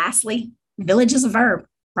 Lastly, village is a verb,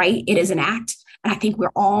 right? It is an act. And I think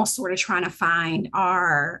we're all sort of trying to find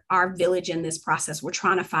our village in this process. We're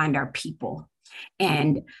trying to find our people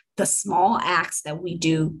and the small acts that we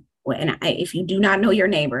do. And if you do not know your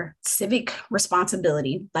neighbor, civic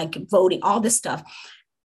responsibility, like voting, all this stuff,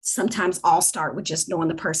 sometimes all start with just knowing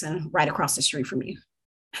the person right across the street from you.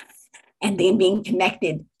 And then being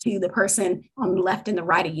connected to the person on the left and the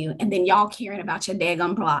right of you. And then y'all caring about your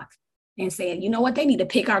daggone block. And saying, you know what, they need to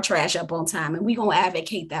pick our trash up on time. And we're going to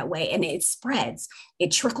advocate that way. And it spreads.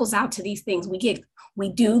 It trickles out to these things.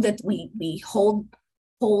 We hold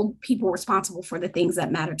people responsible for the things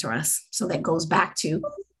that matter to us. So that goes back to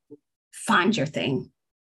find your thing.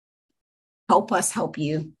 Help us help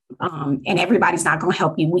you. And everybody's not going to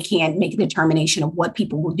help you. We can't make a determination of what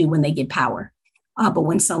people will do when they get power. But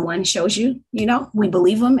when someone shows you, we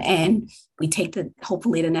believe them and we take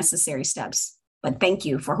hopefully the necessary steps. But thank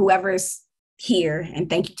you for whoever's here. And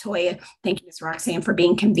thank you, Toya. Thank you, Ms. Roxanne, for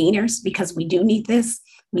being conveners because we do need this.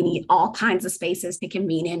 We need all kinds of spaces to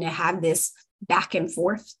convene in and have this back and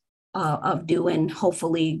forth of doing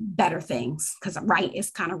hopefully better things. Because right is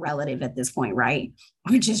kind of relative at this point, right?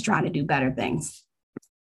 We're just trying to do better things.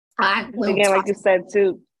 Again, like you said,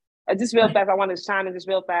 too, Just real fast, I want to chime in just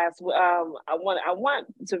real fast. I want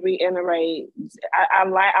to reiterate. I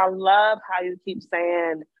love how you keep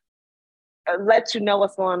saying, let you know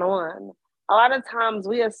what's going on. A lot of times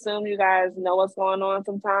we assume you guys know what's going on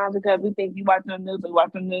sometimes because we think you watch the news, we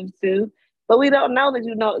watch the news too. But we don't know that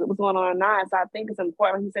you know what's going on or not. So I think it's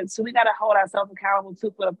important. Like you said, so we got to hold ourselves accountable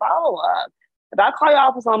too for the follow up. If I call your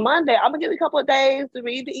office on Monday, I'm gonna give you a couple of days to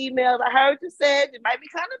read the emails. I heard you said you might be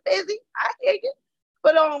kind of busy. I hear you.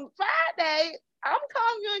 But on Friday, I'm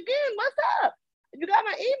calling you again. What's up? You got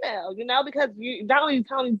my email, because you not only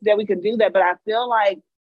telling me that we can do that, but I feel like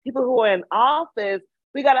people who are in office,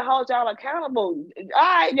 we got to hold y'all accountable. All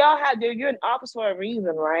right, you're in office for a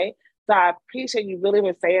reason, right? So I appreciate you really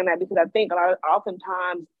were saying that because I think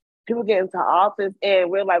oftentimes people get into office and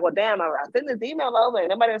we're like, well, damn, I sent this email over and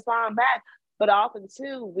nobody respond back. But often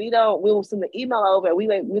too, we will send the email over and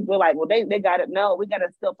we're like, well, they got it. No, we got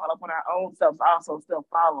to still follow up on our own selves, also still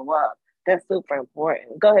follow up. That's super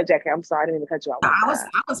important. Go ahead, Jackie. I'm sorry, I didn't even cut you off. I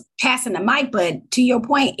was passing the mic, but to your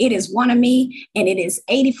point, it is one of me and it is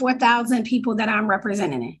 84,000 people that I'm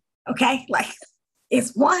representing. Okay. Like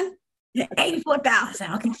it's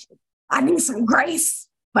 84,000. Okay. I need some grace,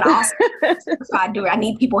 but I also I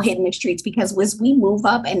need people hitting the streets because as we move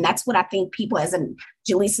up, and that's what I think people, as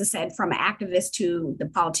Jaleesa said, from an activist to the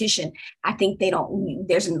politician, I think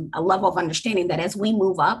there's a level of understanding that as we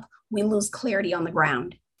move up, we lose clarity on the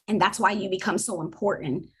ground. And that's why you become so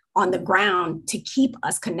important on the ground to keep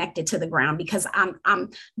us connected to the ground, because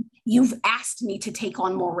you've asked me to take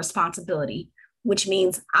on more responsibility, which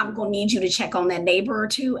means I'm going to need you to check on that neighbor or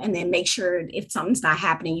two and then make sure if something's not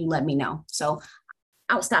happening, you let me know. So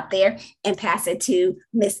I'll stop there and pass it to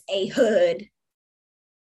Miss A. Hood.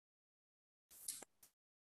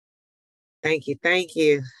 Thank you. Thank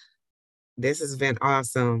you. This has been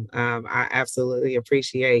awesome. I absolutely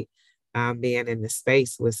appreciate being in the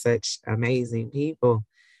space with such amazing people.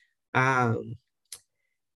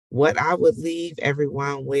 What I would leave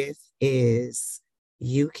everyone with is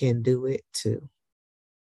you can do it too.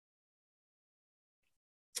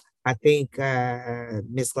 I think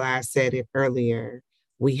Ms. Glass said it earlier.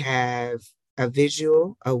 We have a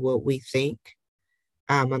visual of what we think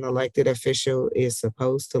an elected official is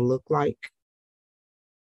supposed to look like,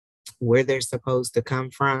 where they're supposed to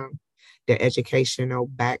come from, the educational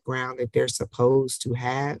background that they're supposed to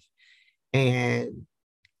have. And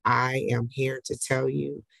I am here to tell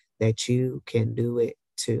you that you can do it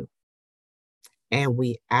too. And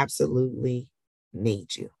we absolutely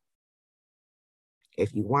need you.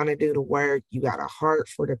 If you want to do the work, you got a heart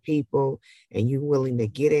for the people and you're willing to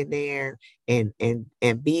get in there and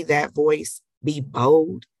be that voice, be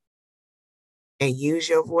bold and use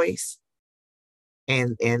your voice.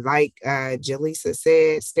 And like Jaleesa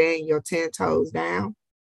said, stand your 10 toes down,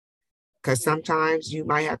 because sometimes you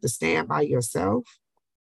might have to stand by yourself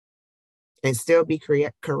and still be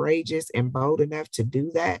courageous and bold enough to do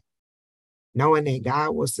that, knowing that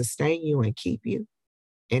God will sustain you and keep you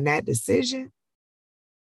in that decision.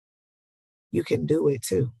 You can do it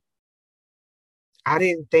too. I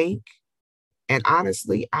didn't think, and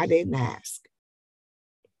honestly, I didn't ask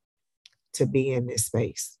to be in this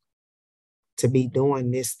space, to be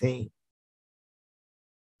doing this thing.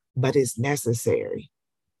 But it's necessary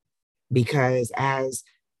because as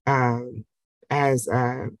Ms.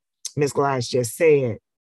 Glass just said,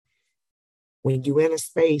 when you're in a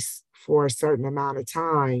space for a certain amount of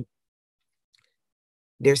time,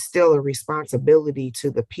 there's still a responsibility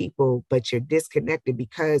to the people, but you're disconnected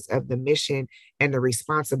because of the mission and the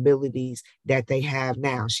responsibilities that they have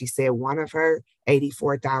now. She said one of her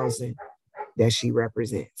 84,000 that she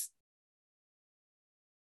represents.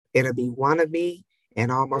 It'll be one of me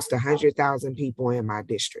and almost 100,000 people in my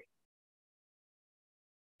district.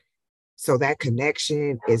 So that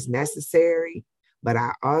connection is necessary, but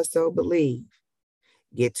I also believe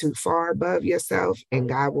get too far above yourself and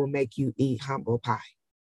God will make you eat humble pie.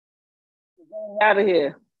 Out of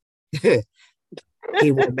here.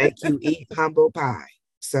 He will make you eat humble pie.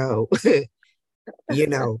 So,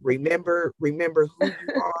 remember who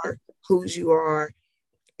you are, whose you are,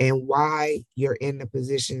 and why you're in the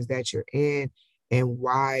positions that you're in and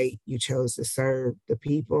why you chose to serve the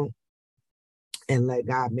people, and let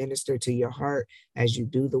God minister to your heart as you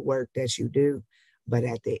do the work that you do. But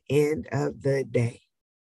at the end of the day,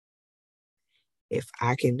 if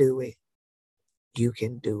I can do it, you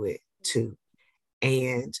can do it too.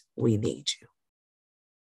 And we need you.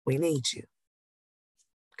 We need you.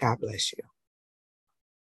 God bless you.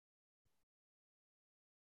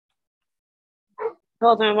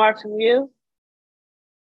 Closing remarks from you.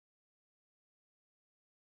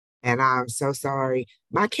 And I'm so sorry.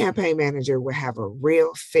 My campaign manager would have a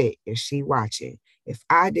real fit if she watching if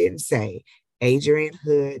I didn't say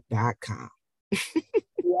adrienhood.com.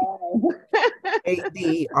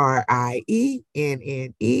 ADRIENNE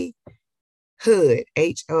Hood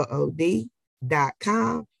HOOD.com.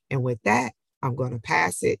 And with that, I'm going to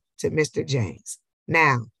pass it to Mr. James.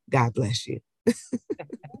 Now, God bless you.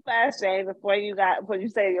 Last James, before you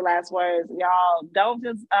say your last words, y'all don't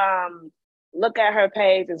just look at her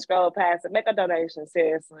page and scroll past it. Make a donation,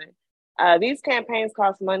 seriously. These campaigns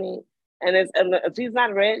cost money, and if she's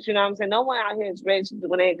not rich, you know what I'm saying? No one out here is rich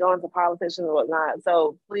when they go into politicians or whatnot.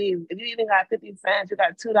 So please, if you even got 50 cents, you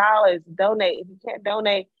got $2, donate. If you can't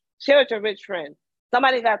donate, share with your rich friend.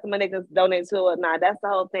 Somebody got some money they can donate to or not. That's the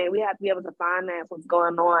whole thing. We have to be able to finance what's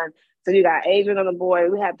going on. So you got Adrian on the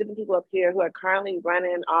board. We have different people up here who are currently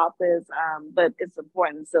running office, but it's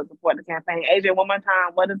important to still support the campaign. Adrian, one more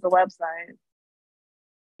time, what is the website?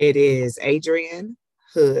 It is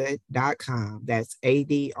adrienhood.com. That's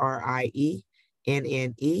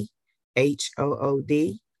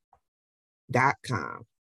ADRIENNEHOOD.com.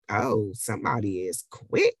 Oh, somebody is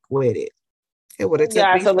quick with it. It would have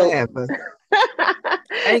taken me forever.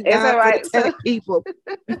 Thank God for the tech people.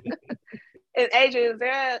 And Adrian, is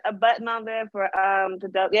there a button on there for yeah,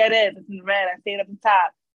 it is. It's in red. I see it up the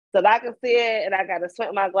top. So if I can see it and I got to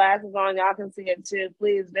squint my glasses on, y'all can see it too.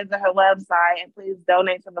 Please visit her website and please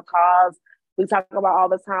donate to the cause. We talk about all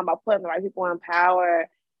the time about putting the right people in power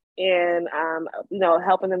and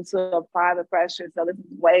helping them to apply the pressure. So this is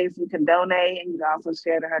ways you can donate, and you can also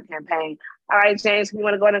share to her campaign. All right, James, you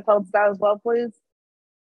want to go ahead and close this out as well, please?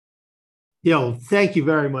 Thank you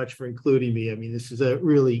very much for including me. I mean, this is a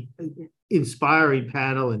really inspiring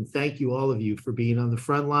panel, and thank you, all of you, for being on the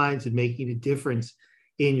front lines and making a difference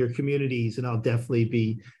in your communities. And I'll definitely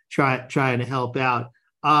be trying to help out.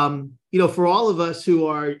 For all of us who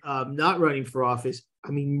are not running for office, I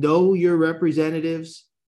mean, know your representatives,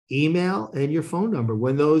 email, and your phone number.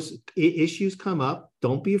 When those issues come up,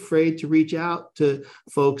 don't be afraid to reach out to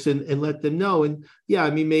folks and let them know. And yeah, I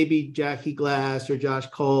mean, maybe Jackie Glass or Josh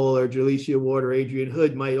Cole or Jalecia Ward or Adrian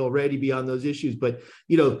Hood might already be on those issues, but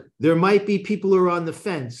there might be people who are on the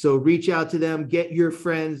fence. So reach out to them, get your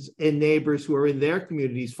friends and neighbors who are in their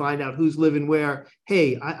communities, find out who's living where.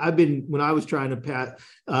 Hey, when I was trying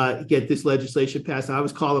to get this legislation passed, I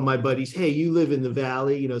was calling my buddies, hey, you live in the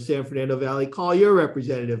Valley, San Fernando Valley, call your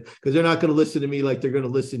representative, because they're not going to listen to me like they're going to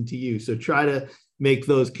listen to you. So try to make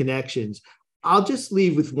those connections. I'll just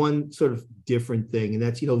leave with one sort of different thing, and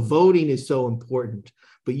that's, voting is so important,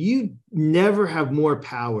 but you never have more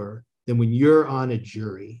power than when you're on a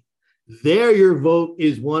jury. There, your vote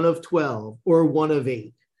is one of 12 or one of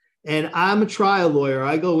 8. And I'm a trial lawyer.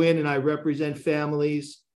 I go in and I represent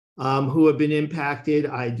families who have been impacted.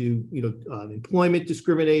 I do, employment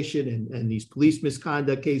discrimination and these police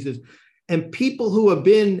misconduct cases, and people who have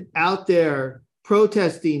been out there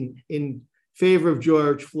protesting in favor of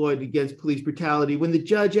George Floyd against police brutality. When the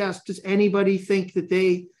judge asked, does anybody think that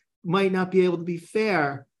they might not be able to be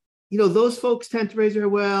fair? Those folks tend to raise their,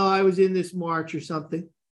 well, I was in this march or something.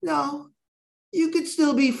 No, you could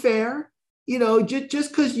still be fair. Just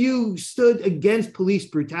because you stood against police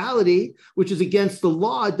brutality, which is against the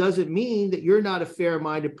law, doesn't mean that you're not a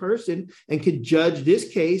fair-minded person and could judge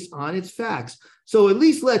this case on its facts. So at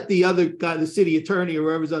least let the other guy, the city attorney or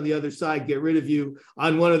whoever's on the other side, get rid of you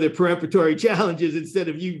on one of their peremptory challenges instead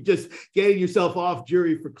of you just getting yourself off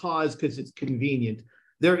jury for cause because it's convenient.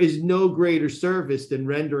 There is no greater service than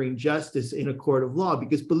rendering justice in a court of law,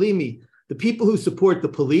 because believe me, the people who support the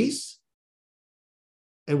police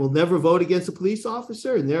and will never vote against a police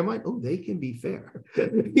officer, in their mind, they can be fair.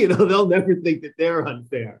 They'll never think that they're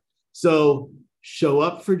unfair. So show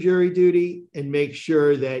up for jury duty and make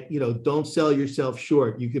sure that, don't sell yourself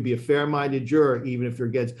short. You could be a fair-minded juror, even if you're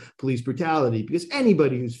against police brutality, because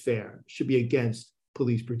anybody who's fair should be against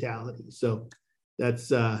police brutality. So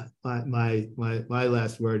that's my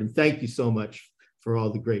last word. And thank you so much for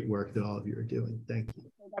all the great work that all of you are doing. Thank you.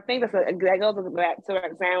 I think that goes back to what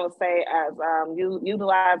Roxanne would say as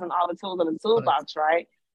utilizing all the tools in the toolbox, right?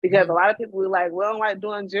 Because a lot of people we don't like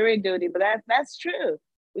doing jury duty, but that's true.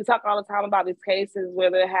 We talk all the time about these cases where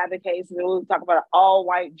they have the cases, and we talk about an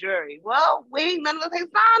all-white jury. Well, none of us have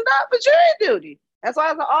signed up for jury duty. That's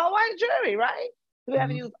why it's an all-white jury, right? So we have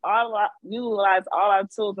to utilize all our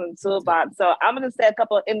tools in the toolbox. So I'm going to say a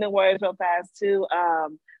couple of ending words real fast too. I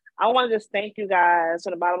want to just thank you guys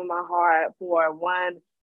from the bottom of my heart for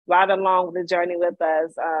riding along with the journey with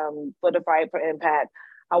us for the fight for impact.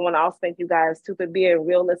 I want to also thank you guys too for being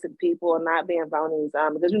realistic people and not being phonies,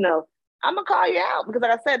 because I'm gonna call you out because,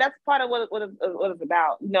 like I said, that's part of what it's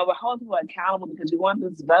about. You know, we're holding people accountable because we want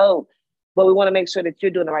this vote, but we want to make sure that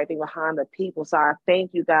you're doing the right thing behind the people. So I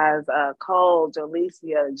thank you guys, Cole,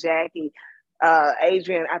 Jalecia, Jackie,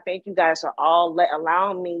 Adrian. I thank you guys for all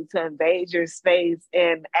allowing me to invade your space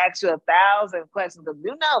and ask you 1,000 questions. Because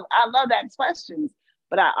you know, I love that questions,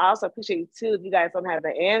 but I also appreciate you too. If you guys don't have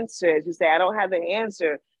the answers, you say I don't have the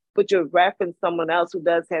answer, but you reference someone else who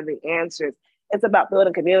does have the answers. It's about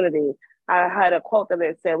building community. I had a quote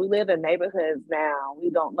that said, we live in neighborhoods now.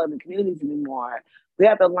 We don't live in communities anymore. We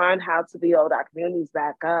have to learn how to build our communities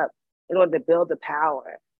back up in order to build the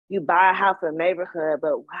power. You buy a house in a neighborhood,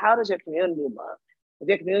 but how does your community look? If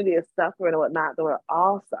your community is suffering or whatnot, then we're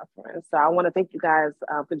all suffering. So I want to thank you guys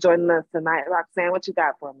for joining us tonight. Roxanne, what you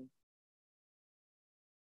got for me?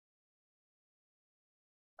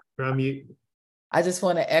 From you. I just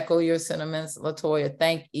want to echo your sentiments, LaToya.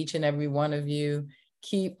 Thank each and every one of you.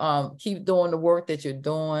 Keep doing the work that you're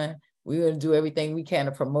doing. We're going to do everything we can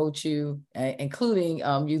to promote you, including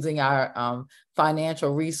using our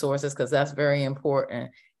financial resources, because that's very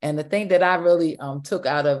important. And the thing that I really took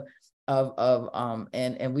out of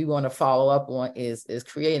and we want to follow up on is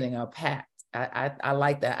creating a pact. I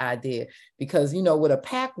like that idea, because you know what a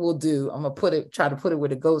pact will do. I'm gonna try to put it where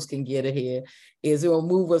the ghost can get it here. Is it will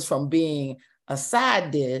move us from being a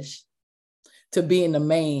side dish to being the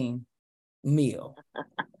main meal.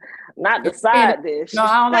 Not the side dish. No,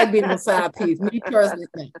 I don't like being the side piece. Me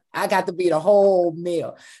personally, I got to be the whole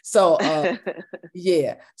meal. So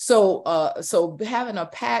yeah. So having a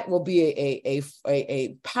pact will be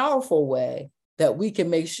a powerful way that we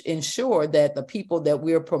can ensure that the people that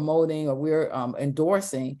we're promoting or we're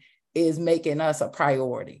endorsing is making us a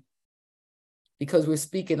priority. Because we're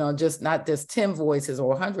speaking on not just 10 voices or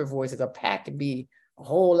 100 voices. A pact can be a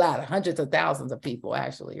whole lot, hundreds of thousands of people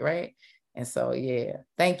actually, right? And so, yeah,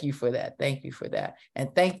 thank you for that. Thank you for that.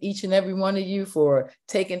 And thank each and every one of you for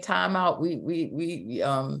taking time out. We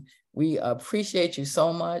appreciate you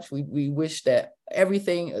so much. We wish that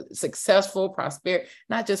everything successful, prosperity,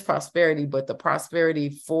 not just prosperity, but the prosperity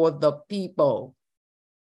for the people,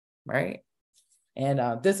 right?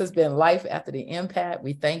 And this has been Life After the Impact.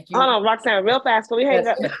 We thank you. Hold on, Roxanne, real fast. But we hang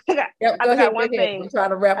up. I got one thing. I'm trying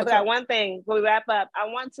to wrap up. I got one thing before we wrap up. I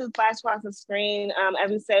want to flash across the screen.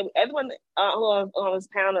 As we said, everyone who on this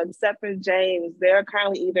panel, except for James, they're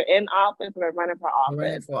currently either in office or running for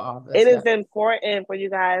office. It is important for you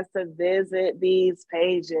guys to visit these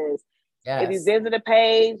pages. Yes. If you visit a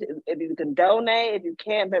page, if you can donate, if you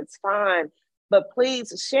can't, that's fine. But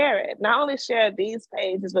please share it. Not only share these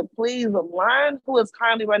pages, but please learn who is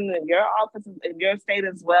currently running in your office, in your state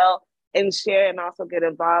as well, and share and also get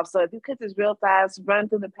involved. So if you could just real fast run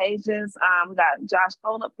through the pages. We got Josh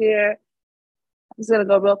Cole up here. I'm just gonna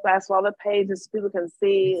go real fast for all the pages so people can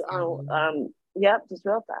see. Yep, just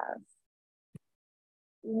real fast.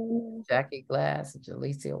 Jackie Glass,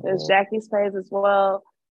 Jalecia. There's Jackie's page as well.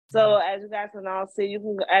 So as you guys can all see, you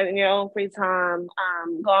can go in your own free time,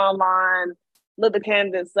 go online, look the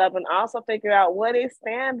candidates up, and also figure out where they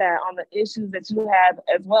stand at on the issues that you have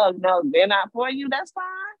as well. You know, they're not for you, that's fine.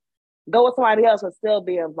 Go with somebody else but still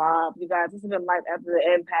be involved. You guys, this has been Life After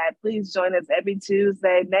the Impact. Please join us every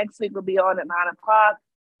Tuesday. Next week we'll be on at 9 o'clock.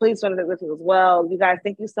 Please join us this week as well. You guys,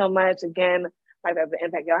 thank you so much. Again, Life After the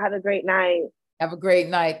Impact. Y'all have a great night. Have a great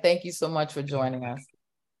night. Thank you so much for joining us.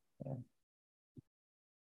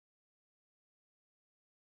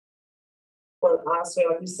 Well, Oscar,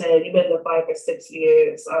 like you said, you've been in the fight for 6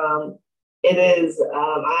 years. It is,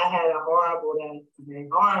 I had a horrible day,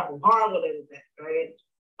 horrible day today, right?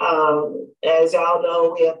 As y'all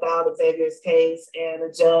know, we have filed Xavier's case, and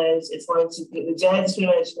the judge is going to, the judge pretty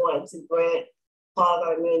much want to grant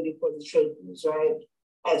qualified immunity for the truthers, right?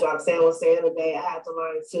 As Roxanne was saying today, I have to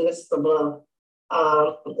learn too, this is a blow.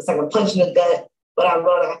 It's like a punch in the gut, but I'm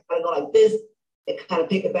going to go like this, and kind of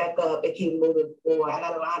pick it back up and keep moving forward. I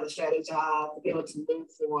got to learn how to strategize to be able to move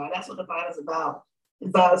forward. That's what the fight is about. It's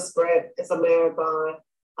about a sprint. It's a marathon.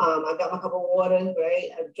 I got my cup of water, right?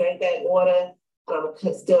 I drank that water, and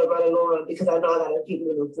I'm still running on because I know I got to keep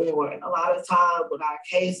moving forward. A lot of times with our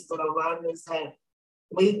cases, what I'm learning is that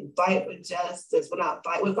we fight for justice.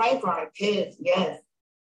 We're fighting for our kids, yes.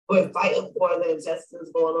 We're fighting for the injustice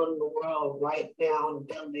going on in the world right now on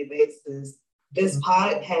a daily basis. This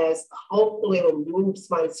podcast hopefully will move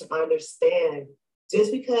somebody to understand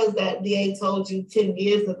just because that DA told you 10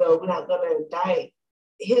 years ago we're not going to indict,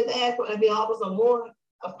 his ass for every office or more,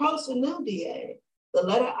 approach the new DA. The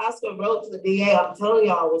letter Oscar wrote to the DA, I'm telling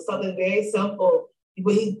y'all, was something very simple,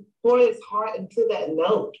 but he poured his heart into that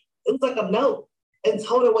note. It was like a note and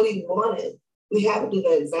told her what he wanted. we have to do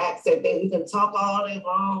the exact same thing. We can talk all day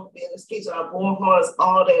long, be in the streets with our bullhorns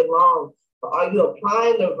all day long, but are you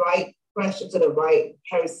applying the right pressure to the right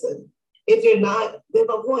person? If you're not, there's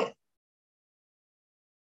no point.